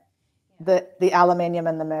 you know, the aluminium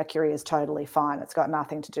and the mercury is totally fine. It's got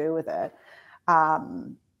nothing to do with it.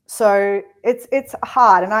 So it's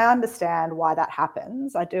hard, and I understand why that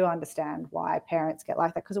happens. I do understand why parents get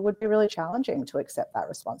like that because it would be really challenging to accept that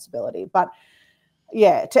responsibility. But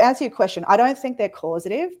yeah, to answer your question, I don't think they're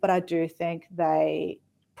causative, but I do think they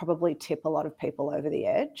probably tip a lot of people over the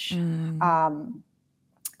edge.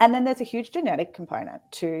 And then there's a huge genetic component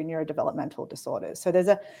to neurodevelopmental disorders. So there's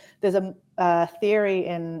a theory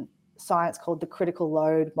in science called the critical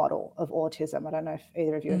load model of autism. I don't know if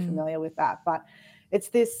either of you are familiar with that, but and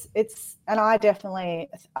I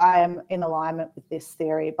am in alignment with this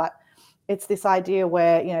theory, but it's this idea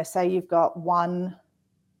where, you know, say you've got one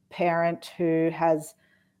parent who has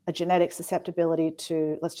a genetic susceptibility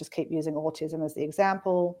to, let's just keep using autism as the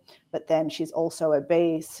example, but then she's also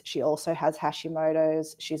obese, she also has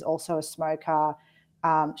Hashimoto's, she's also a smoker,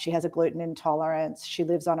 she has a gluten intolerance, she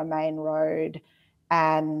lives on a main road,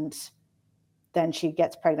 and then she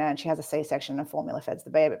gets pregnant and she has a C-section and formula feds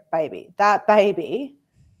the baby. That baby,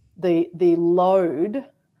 the load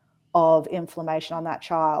of inflammation on that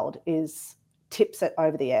child tips it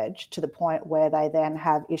over the edge to the point where they then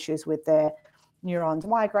have issues with their neurons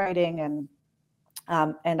migrating and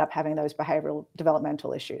end up having those behavioral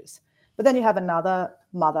developmental issues. But then you have another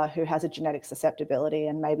mother who has a genetic susceptibility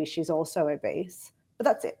and maybe she's also obese, but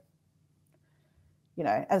that's it. You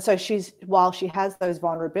know, and so while she has those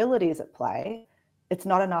vulnerabilities at play, it's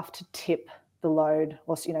not enough to tip the load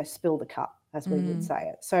or, you know, spill the cup, as we would say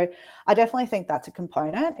it. So I definitely think that's a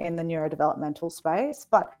component in the neurodevelopmental space,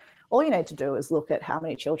 but all you need to do is look at how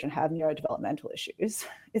many children have neurodevelopmental issues.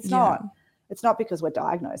 It's not because we're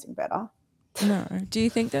diagnosing better. No. Do you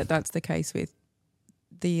think that that's the case with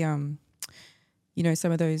the, you know,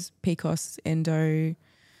 some of those PCOS endo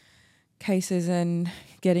cases and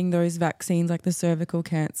getting those vaccines like the cervical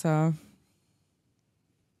cancer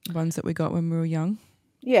ones that we got when we were young?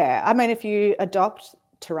 Yeah. I mean, if you adopt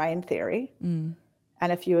terrain theory and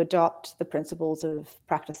if you adopt the principles of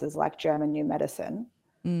practices like German New Medicine,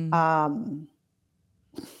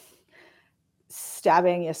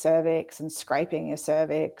 stabbing your cervix and scraping your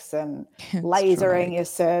cervix and lasering your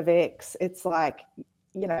cervix, it's like,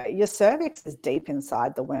 you know, your cervix is deep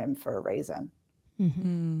inside the womb for a reason,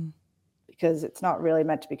 because it's not really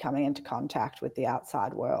meant to be coming into contact with the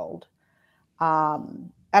outside world.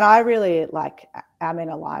 And I really am in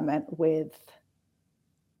alignment with,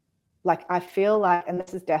 I feel like, and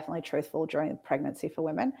this is definitely truthful during pregnancy for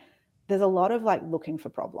women, there's a lot of looking for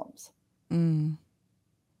problems.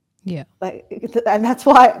 Yeah. And that's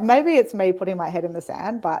why maybe it's me putting my head in the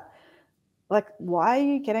sand, but why are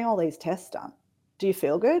you getting all these tests done? Do you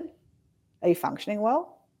feel good? Are you functioning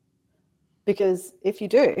well? Because if you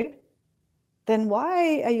do, then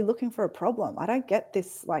why are you looking for a problem? I don't get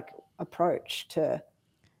this approach to.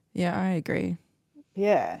 Yeah, I agree.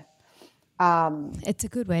 Yeah. It's a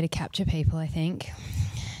good way to capture people, I think,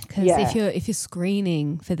 because if you're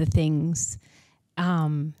screening for the things,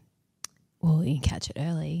 well, you can catch it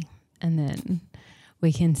early, and then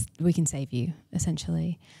we can save you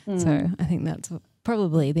essentially. So I think that's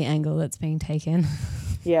probably the angle that's being taken.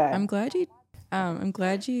 Yeah, I'm glad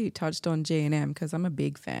you touched on G&M because I'm a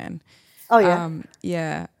big fan. Oh yeah,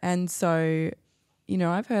 yeah, and so you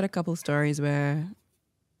know I've heard a couple of stories where,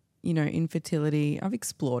 you know, infertility, I've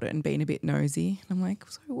explored it and been a bit nosy. I'm like,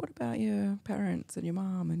 so what about your parents and your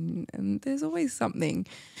mom? And there's always something.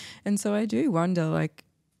 And so I do wonder,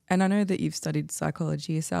 and I know that you've studied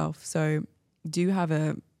psychology yourself, so do you have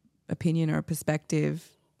a opinion or a perspective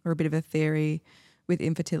or a bit of a theory with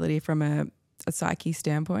infertility from a psyche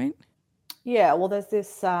standpoint? Yeah, well, there's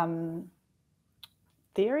this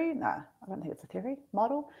theory. No, I don't think it's a theory.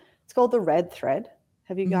 Model. It's called the red thread.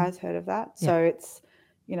 Have you guys heard of that? Yeah. So it's,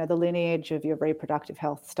 you know, the lineage of your reproductive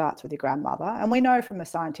health starts with your grandmother. And we know from a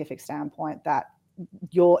scientific standpoint that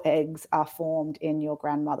your eggs are formed in your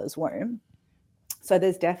grandmother's womb. So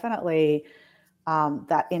there's definitely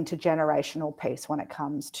that intergenerational piece when it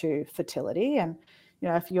comes to fertility. And, you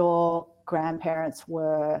know, if your grandparents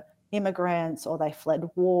were immigrants or they fled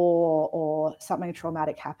war or something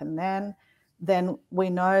traumatic happened then we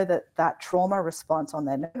know that trauma response on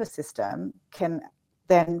their nervous system can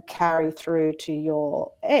then carry through to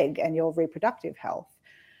your egg and your reproductive health.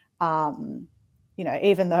 You know,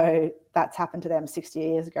 even though that's happened to them 60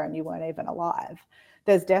 years ago and you weren't even alive,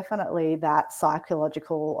 there's definitely that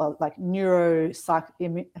psychological,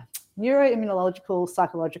 neuroimmunological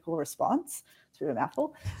psychological response, it's a bit of a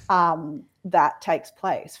mouthful, that takes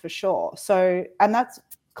place for sure. So, and that's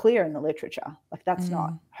clear in the literature, that's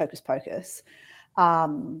not hocus pocus.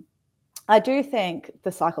 I do think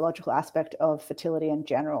the psychological aspect of fertility in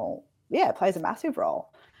general, plays a massive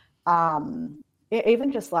role.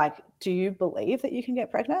 Even just do you believe that you can get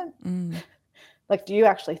pregnant? Do you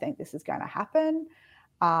actually think this is going to happen?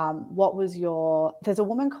 There's a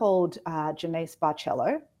woman called Janice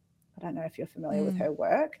Barcello. I don't know if you're familiar with her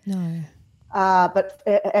work. No. But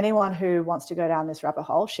anyone who wants to go down this rabbit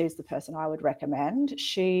hole, she's the person I would recommend.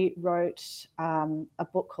 She wrote a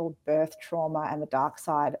book called Birth Trauma and the Dark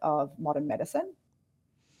Side of Modern Medicine.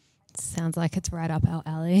 Sounds like it's right up our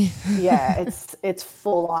alley. Yeah, it's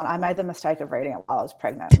full on. I made the mistake of reading it while I was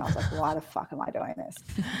pregnant, and I was like, why the fuck am I doing this?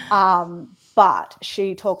 But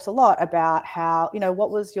she talks a lot about how, what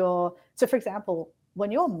was so for example,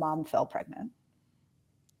 when your mum fell pregnant,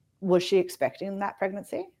 was she expecting that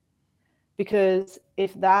pregnancy? Because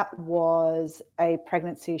if that was a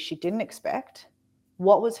pregnancy she didn't expect,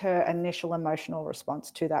 what was her initial emotional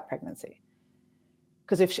response to that pregnancy?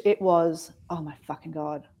 Because if it was, oh my fucking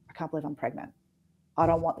God, I can't believe I'm pregnant. I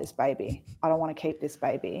don't want this baby. I don't want to keep this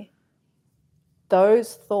baby.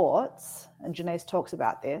 Those thoughts, and Janice talks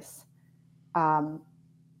about this, are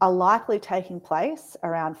likely taking place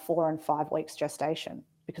around 4 and 5 weeks gestation,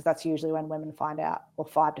 because that's usually when women find out, or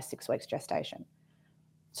 5 to 6 weeks gestation.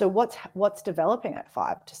 So what's developing at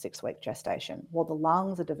 5 to 6 week gestation? Well, the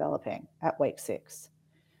lungs are developing at week 6.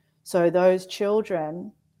 So those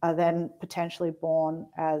children are then potentially born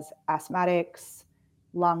as asthmatics,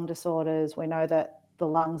 lung disorders. We know that the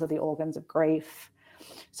lungs are the organs of grief.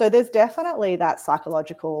 So there's definitely that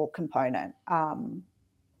psychological component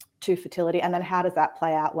to fertility. And then how does that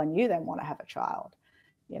play out when you then want to have a child?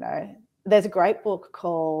 There's a great book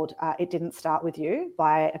called It Didn't Start With You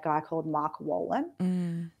by a guy called Mark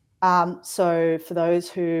Wolin. So for those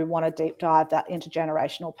who want to deep dive that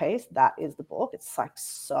intergenerational piece, that is the book. It's like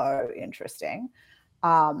so interesting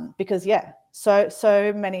because,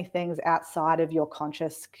 so many things outside of your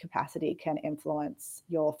conscious capacity can influence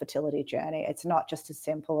your fertility journey. It's not just as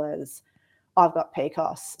simple as I've got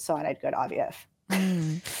PCOS, so I need to go to IVF.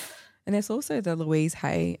 And there's also the Louise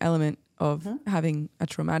Hay element of having a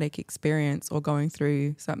traumatic experience or going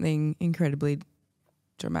through something incredibly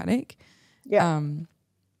dramatic. Yeah.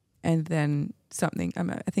 And then something,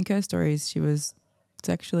 I think her story is she was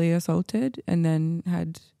sexually assaulted and then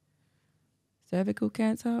had cervical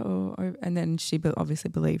cancer, and then she obviously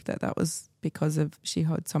believed that was because of she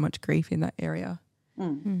had so much grief in that area.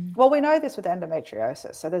 Well, we know this with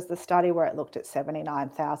endometriosis. So there's the study where it looked at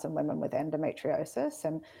 79,000 women with endometriosis,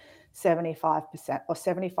 and 75% or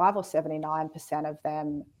 75 or 79% of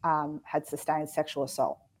them had sustained sexual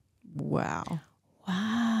assault. Wow.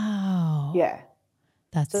 Yeah.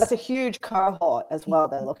 So that's a huge cohort as well.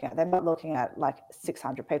 They're not looking at like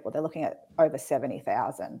 600 people. They're looking at over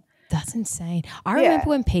 70,000. That's insane. I remember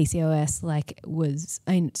when PCOS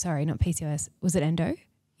sorry, not PCOS. Was it endo?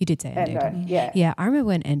 You did say endo. Didn't you? Yeah. Yeah. I remember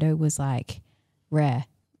when endo was like rare.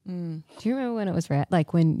 Do you remember when it was rare?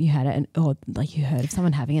 Like when you had it or like you heard of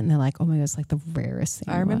someone having it and they're like, oh my God, it's like the rarest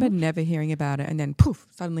thing. I remember never hearing about it, and then poof,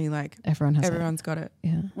 suddenly like everyone's got it.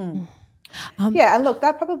 Yeah. And look,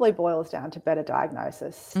 that probably boils down to better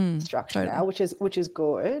diagnosis structure totally. now, which is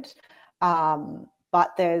good.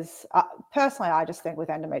 But there's personally, I just think with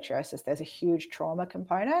endometriosis, there's a huge trauma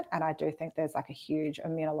component, and I do think there's like a huge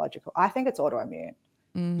immunological. I think it's autoimmune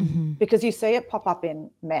because you see it pop up in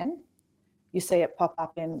men, you see it pop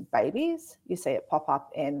up in babies, you see it pop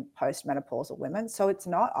up in postmenopausal women. So it's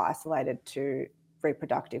not isolated to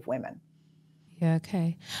reproductive women. Yeah.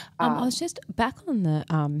 Okay. I was just back on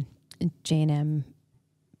the G&M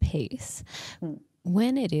piece.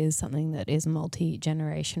 When it is something that is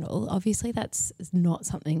multi-generational, obviously that's not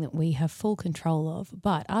something that we have full control of,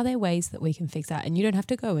 but are there ways that we can fix that? And you don't have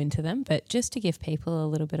to go into them, but just to give people a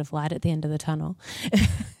little bit of light at the end of the tunnel,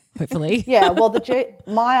 hopefully. Yeah, well,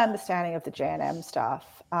 my understanding of the G&M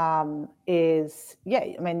stuff is,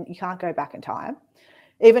 I mean, you can't go back in time,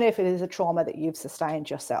 even if it is a trauma that you've sustained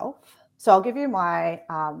yourself. So I'll give you my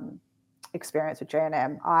experience with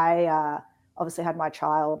G&M. I obviously had my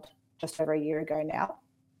child just over a year ago now,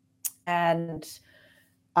 and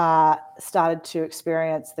started to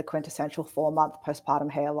experience the quintessential 4-month postpartum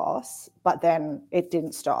hair loss, but then it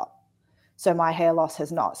didn't stop. So my hair loss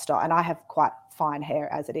has not stopped, and I have quite fine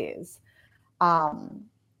hair as it is.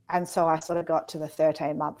 And so I sort of got to the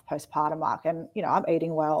 13-month postpartum mark, and, I'm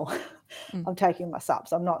eating well. I'm taking my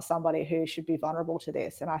sups. I'm not somebody who should be vulnerable to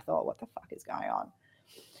this. And I thought, what the fuck is going on?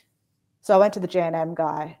 So I went to the G&M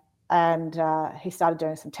guy, and he started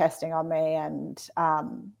doing some testing on me. And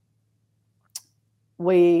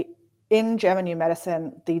in German new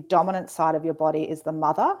medicine, the dominant side of your body is the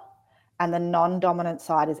mother, and the non-dominant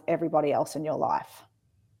side is everybody else in your life.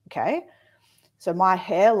 Okay. So my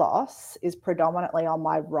hair loss is predominantly on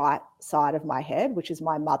my right side of my head, which is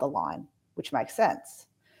my mother line, which makes sense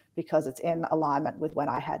because it's in alignment with when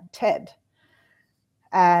I had TED.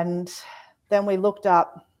 And then we looked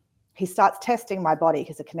up, he starts testing my body.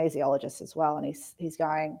 He's a kinesiologist as well. And he's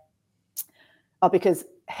going, because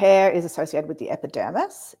hair is associated with the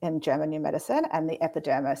epidermis in German new medicine, and the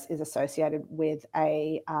epidermis is associated with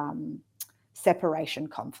a separation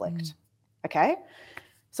conflict. Okay,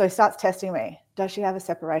 so he starts testing me. Does she have a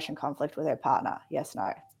separation conflict with her partner? Yes,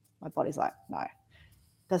 no. My body's like, no.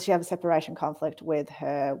 Does she have a separation conflict with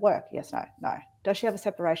her work? Yes, no, no. Does she have a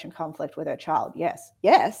separation conflict with her child? Yes.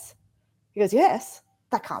 Yes. He goes, yes.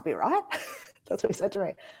 That can't be right. That's what he said to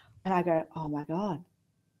me. And I go, oh my God,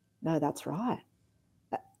 no, that's right.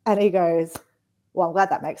 And he goes, well, I'm glad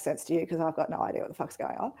that makes sense to you because I've got no idea what the fuck's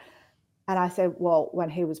going on. And I said, well, when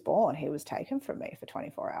he was born, he was taken from me for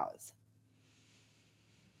 24 hours.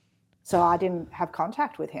 So I didn't have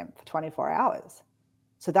contact with him for 24 hours.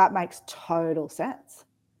 So that makes total sense.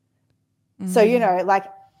 So, you know, like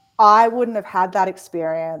I wouldn't have had that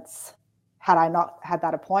experience had I not had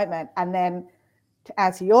that appointment. And then to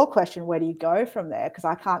answer your question, where do you go from there? Because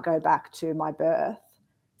I can't go back to my birth.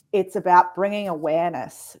 It's about bringing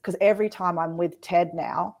awareness, because every time I'm with Ted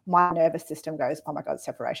now, my nervous system goes, oh my God,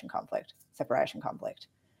 separation conflict, separation conflict.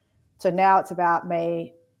 So now it's about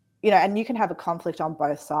me, you know, and you can have a conflict on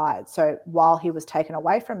both sides. So while he was taken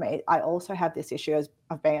away from me, I also have this issue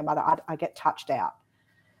of being a mother. I get touched out.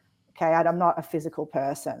 Okay, I'm not a physical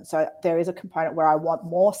person. So there is a component where I want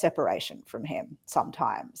more separation from him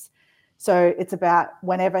sometimes. So it's about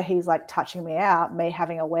whenever he's like touching me out, me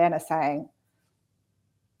having awareness saying,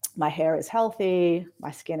 my hair is healthy,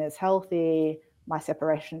 my skin is healthy, my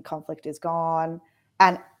separation conflict is gone.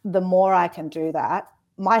 And the more I can do that,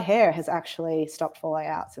 my hair has actually stopped falling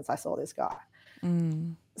out since I saw this guy.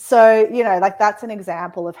 So, you know, like that's an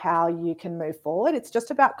example of how you can move forward. It's just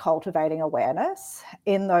about cultivating awareness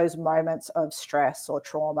in those moments of stress or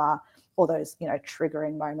trauma, or those, you know,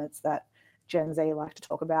 triggering moments that Gen Z like to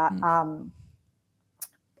talk about,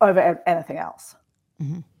 over anything else.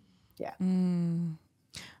 Yeah.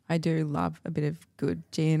 I do love a bit of good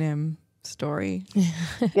G&M story.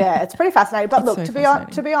 Yeah, it's pretty fascinating. But look, so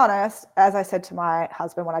to be honest, as I said to my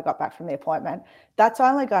husband when I got back from the appointment, that's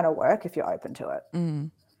only going to work if you're open to it.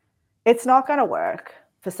 It's not going to work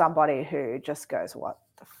for somebody who just goes, what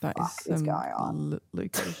the fuck is going on?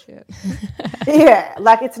 Lucas shit. Yeah,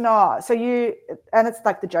 like it's not. So and it's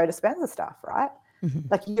like the Joe Dispenza stuff, right?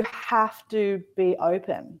 Like you have to be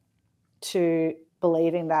open to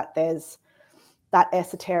believing that there's that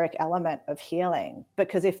esoteric element of healing,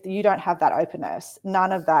 because if you don't have that openness,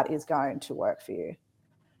 none of that is going to work for you.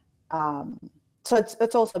 So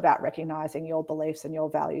it's also about recognizing your beliefs and your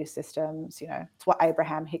value systems. You know, it's what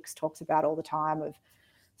Abraham Hicks talks about all the time, of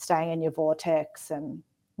staying in your vortex and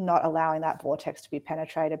not allowing that vortex to be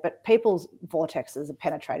penetrated. But people's vortexes are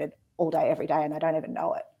penetrated all day, every day, and they don't even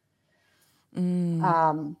know it.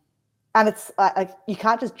 And it's like you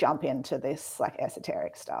can't just jump into this like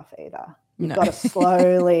esoteric stuff either. You've got to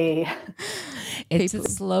slowly. It's a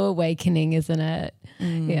slow awakening, isn't it?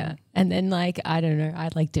 Yeah. And then like, I don't know,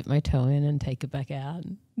 I'd like dip my toe in and take it back out,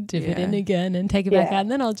 dip it in again and take it back out.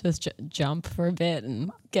 And then I'll just jump for a bit and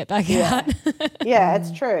get back out. Yeah,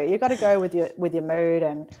 it's true. You've got to go with your mood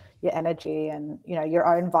and your energy and, you know, your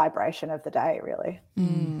own vibration of the day, really.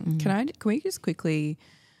 Can we just quickly,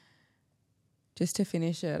 just to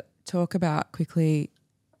finish it, talk about quickly,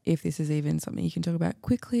 if this is even something you can talk about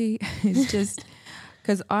quickly, is just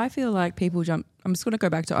because I feel like people jump. I'm just going to go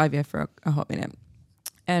back to IVF for a hot minute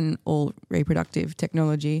and all reproductive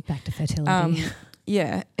technology. Back to fertility.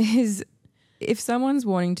 Is if someone's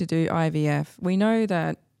wanting to do IVF, we know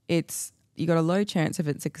that you got a low chance of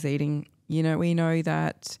it succeeding. You know, we know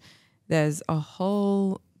that there's a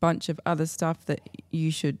whole bunch of other stuff that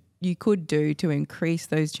you could do to increase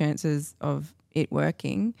those chances of it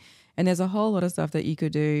working. And there's a whole lot of stuff that you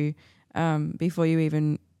could do before you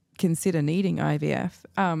even consider needing IVF.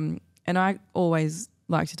 And I always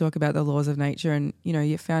like to talk about the laws of nature and, you know,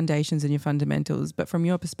 your foundations and your fundamentals. But from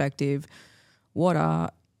your perspective, what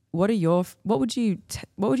would you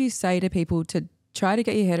say to people to try to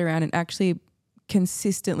get your head around and actually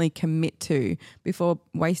consistently commit to before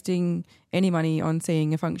wasting any money on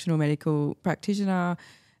seeing a functional medical practitioner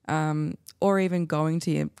or even going to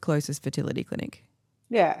your closest fertility clinic?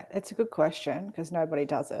 Yeah, it's a good question because nobody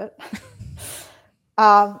does it.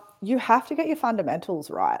 You have to get your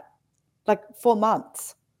fundamentals right, like for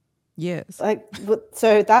months. Yes. Like,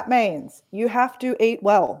 so that means you have to eat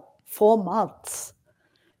well for months.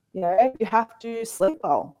 You know, you have to sleep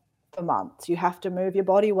well for months. You have to move your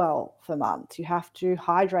body well for months. You have to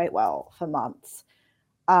hydrate well for months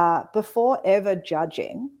before ever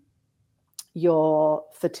judging your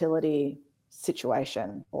fertility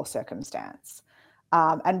situation or circumstance.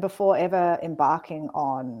 And before ever embarking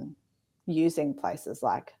on using places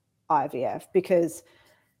like IVF, because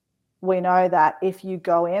we know that if you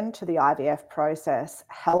go into the IVF process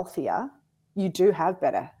healthier, you do have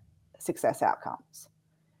better success outcomes.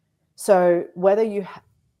 So whether you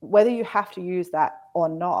have to use that or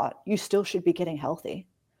not, you still should be getting healthy.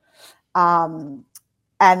 And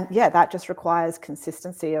yeah, that just requires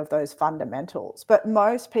consistency of those fundamentals. But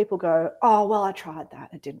most people go, oh, well, I tried that.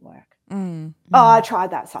 It didn't work. Oh, I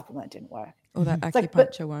tried that supplement. It didn't work. Or that It's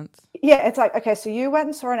acupuncture once. Yeah, it's like, okay, so you went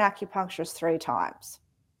and saw an acupuncturist 3 times.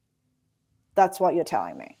 That's what you're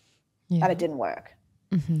telling me. Yeah. And it didn't work.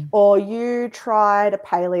 Or you tried a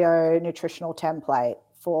paleo nutritional template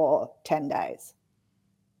for 10 days.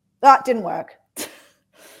 That didn't work.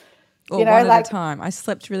 Or one at a time. I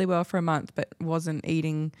slept really well for a month, but wasn't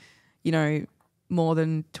eating, more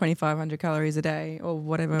than 2,500 calories a day or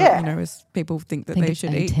whatever, as people think that they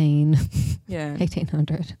should 18. eat. Yeah.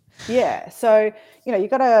 1,800. Yeah. So, you've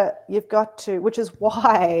got to, which is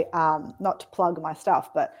why, not to plug my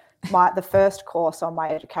stuff, but the first course on my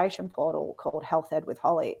education portal called Health Ed with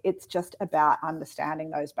Holly, it's just about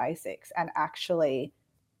understanding those basics and actually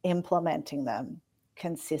implementing them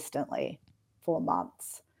consistently for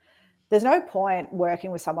months. There's no point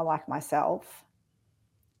working with someone like myself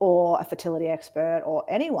or a fertility expert or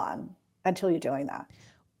anyone until you're doing that.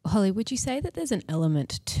 Holly, would you say that there's an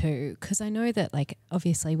element too? Because I know that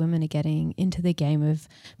obviously women are getting into the game of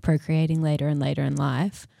procreating later and later in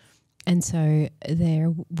life. And so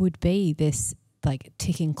there would be this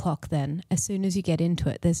ticking clock then. As soon as you get into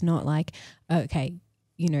it, there's not okay,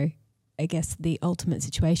 I guess the ultimate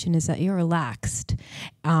situation is that you're relaxed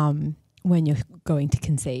when you're going to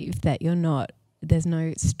conceive, that there's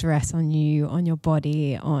no stress on you, on your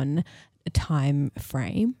body, on a time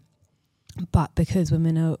frame. But because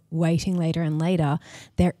women are waiting later and later,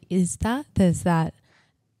 there's that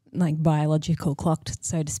biological clock,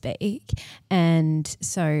 so to speak. And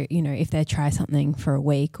so, if they try something for a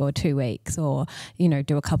week or 2 weeks or,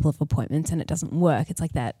 do a couple of appointments and it doesn't work, it's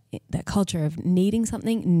like that culture of needing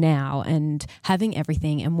something now and having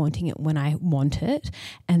everything and wanting it when I want it,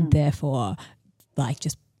 and therefore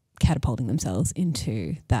just catapulting themselves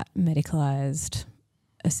into that medicalized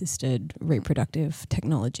assisted reproductive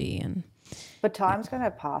technology. But time's going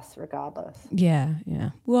to pass regardless. Yeah.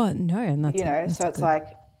 Well, no, and that's so it's good.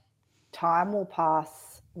 Time will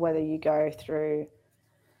pass whether you go through,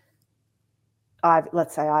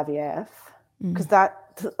 let's say IVF, because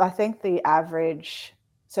I think the average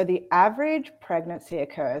pregnancy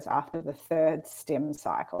occurs after the 3rd stim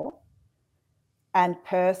cycle, and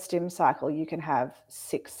per stim cycle you can have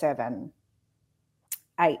 6, 7,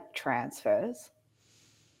 8 transfers,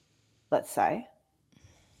 let's say.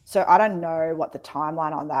 So I don't know what the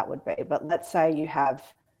timeline on that would be, but let's say you have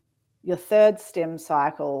your 3rd stim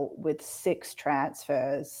cycle with 6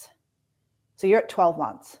 transfers. So you're at 12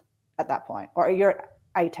 months at that point, or you're at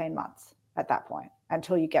 18 months at that point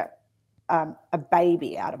until you get a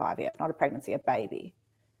baby out of IVF, not a pregnancy, a baby.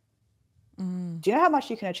 Do you know how much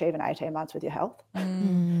you can achieve in 18 months with your health?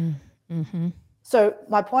 Mm-hmm. So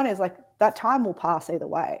my point is that time will pass either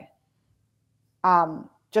way.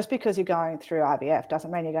 Just because you're going through IVF doesn't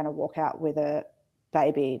mean you're going to walk out with a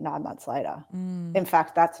baby 9 months later. In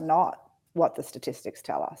fact, that's not what the statistics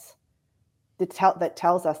tell us. That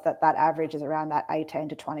tells us that average is around that 18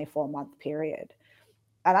 to 24 month period.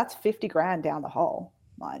 And that's 50 grand down the hole,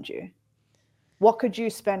 mind you. What could you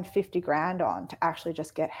spend 50 grand on to actually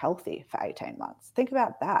just get healthy for 18 months? Think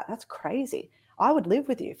about that. That's crazy. I would live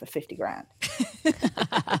with you for 50 grand.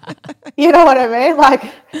 You know what I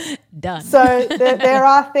mean? Done. So there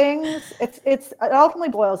are things, it ultimately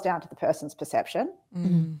boils down to the person's perception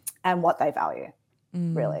and what they value,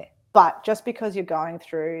 really. But just because you're going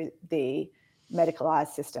through the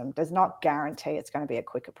medicalized system does not guarantee it's going to be a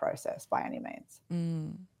quicker process by any means.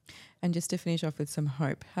 And just to finish off with some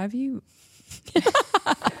hope, have you...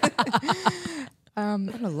 on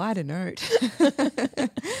a lighter note,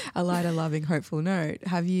 a lighter, loving, hopeful note,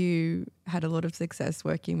 have you had a lot of success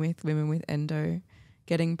working with women with endo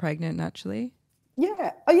getting pregnant naturally?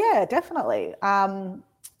 Yeah. Oh, yeah, definitely.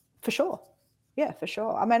 For sure. Yeah, for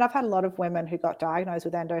sure. I mean, I've had a lot of women who got diagnosed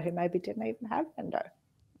with endo who maybe didn't even have endo.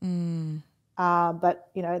 But,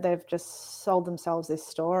 they've just sold themselves this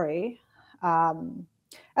story. And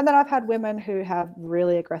then I've had women who have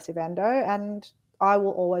really aggressive endo, and I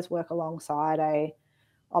will always work alongside a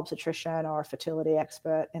obstetrician or a fertility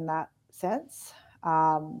expert in that sense.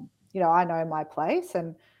 I know my place,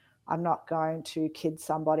 and I'm not going to kid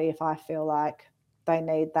somebody if I feel like they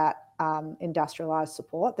need that industrialized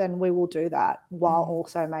support, then we will do that while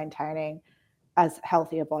also maintaining as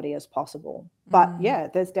healthy a body as possible. But yeah,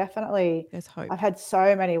 there's hope. I've had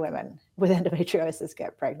so many women with endometriosis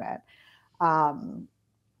get pregnant.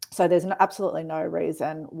 So there's absolutely no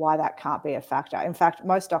reason why that can't be a factor. In fact,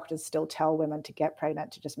 most doctors still tell women to get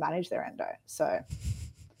pregnant to just manage their endo. So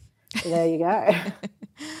there you go.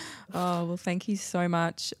 Oh, well, thank you so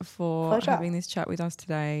much for Pleasure. having this chat with us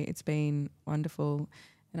today. It's been wonderful.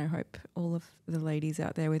 And I hope all of the ladies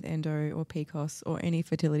out there with endo or PCOS or any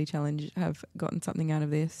fertility challenge have gotten something out of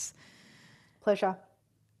this. Pleasure.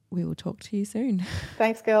 We will talk to you soon.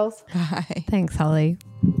 Thanks, girls. Bye. Thanks, Holly.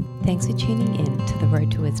 Thanks for tuning in to the Road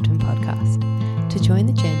to Wisdom podcast. To join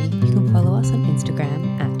the journey, you can follow us on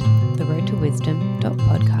Instagram at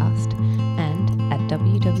theroadtowisdom.podcast and at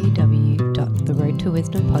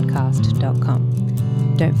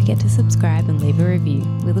www.theroadtowisdompodcast.com. Don't forget to subscribe and leave a review.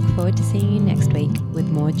 We look forward to seeing you next week with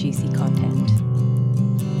more juicy content.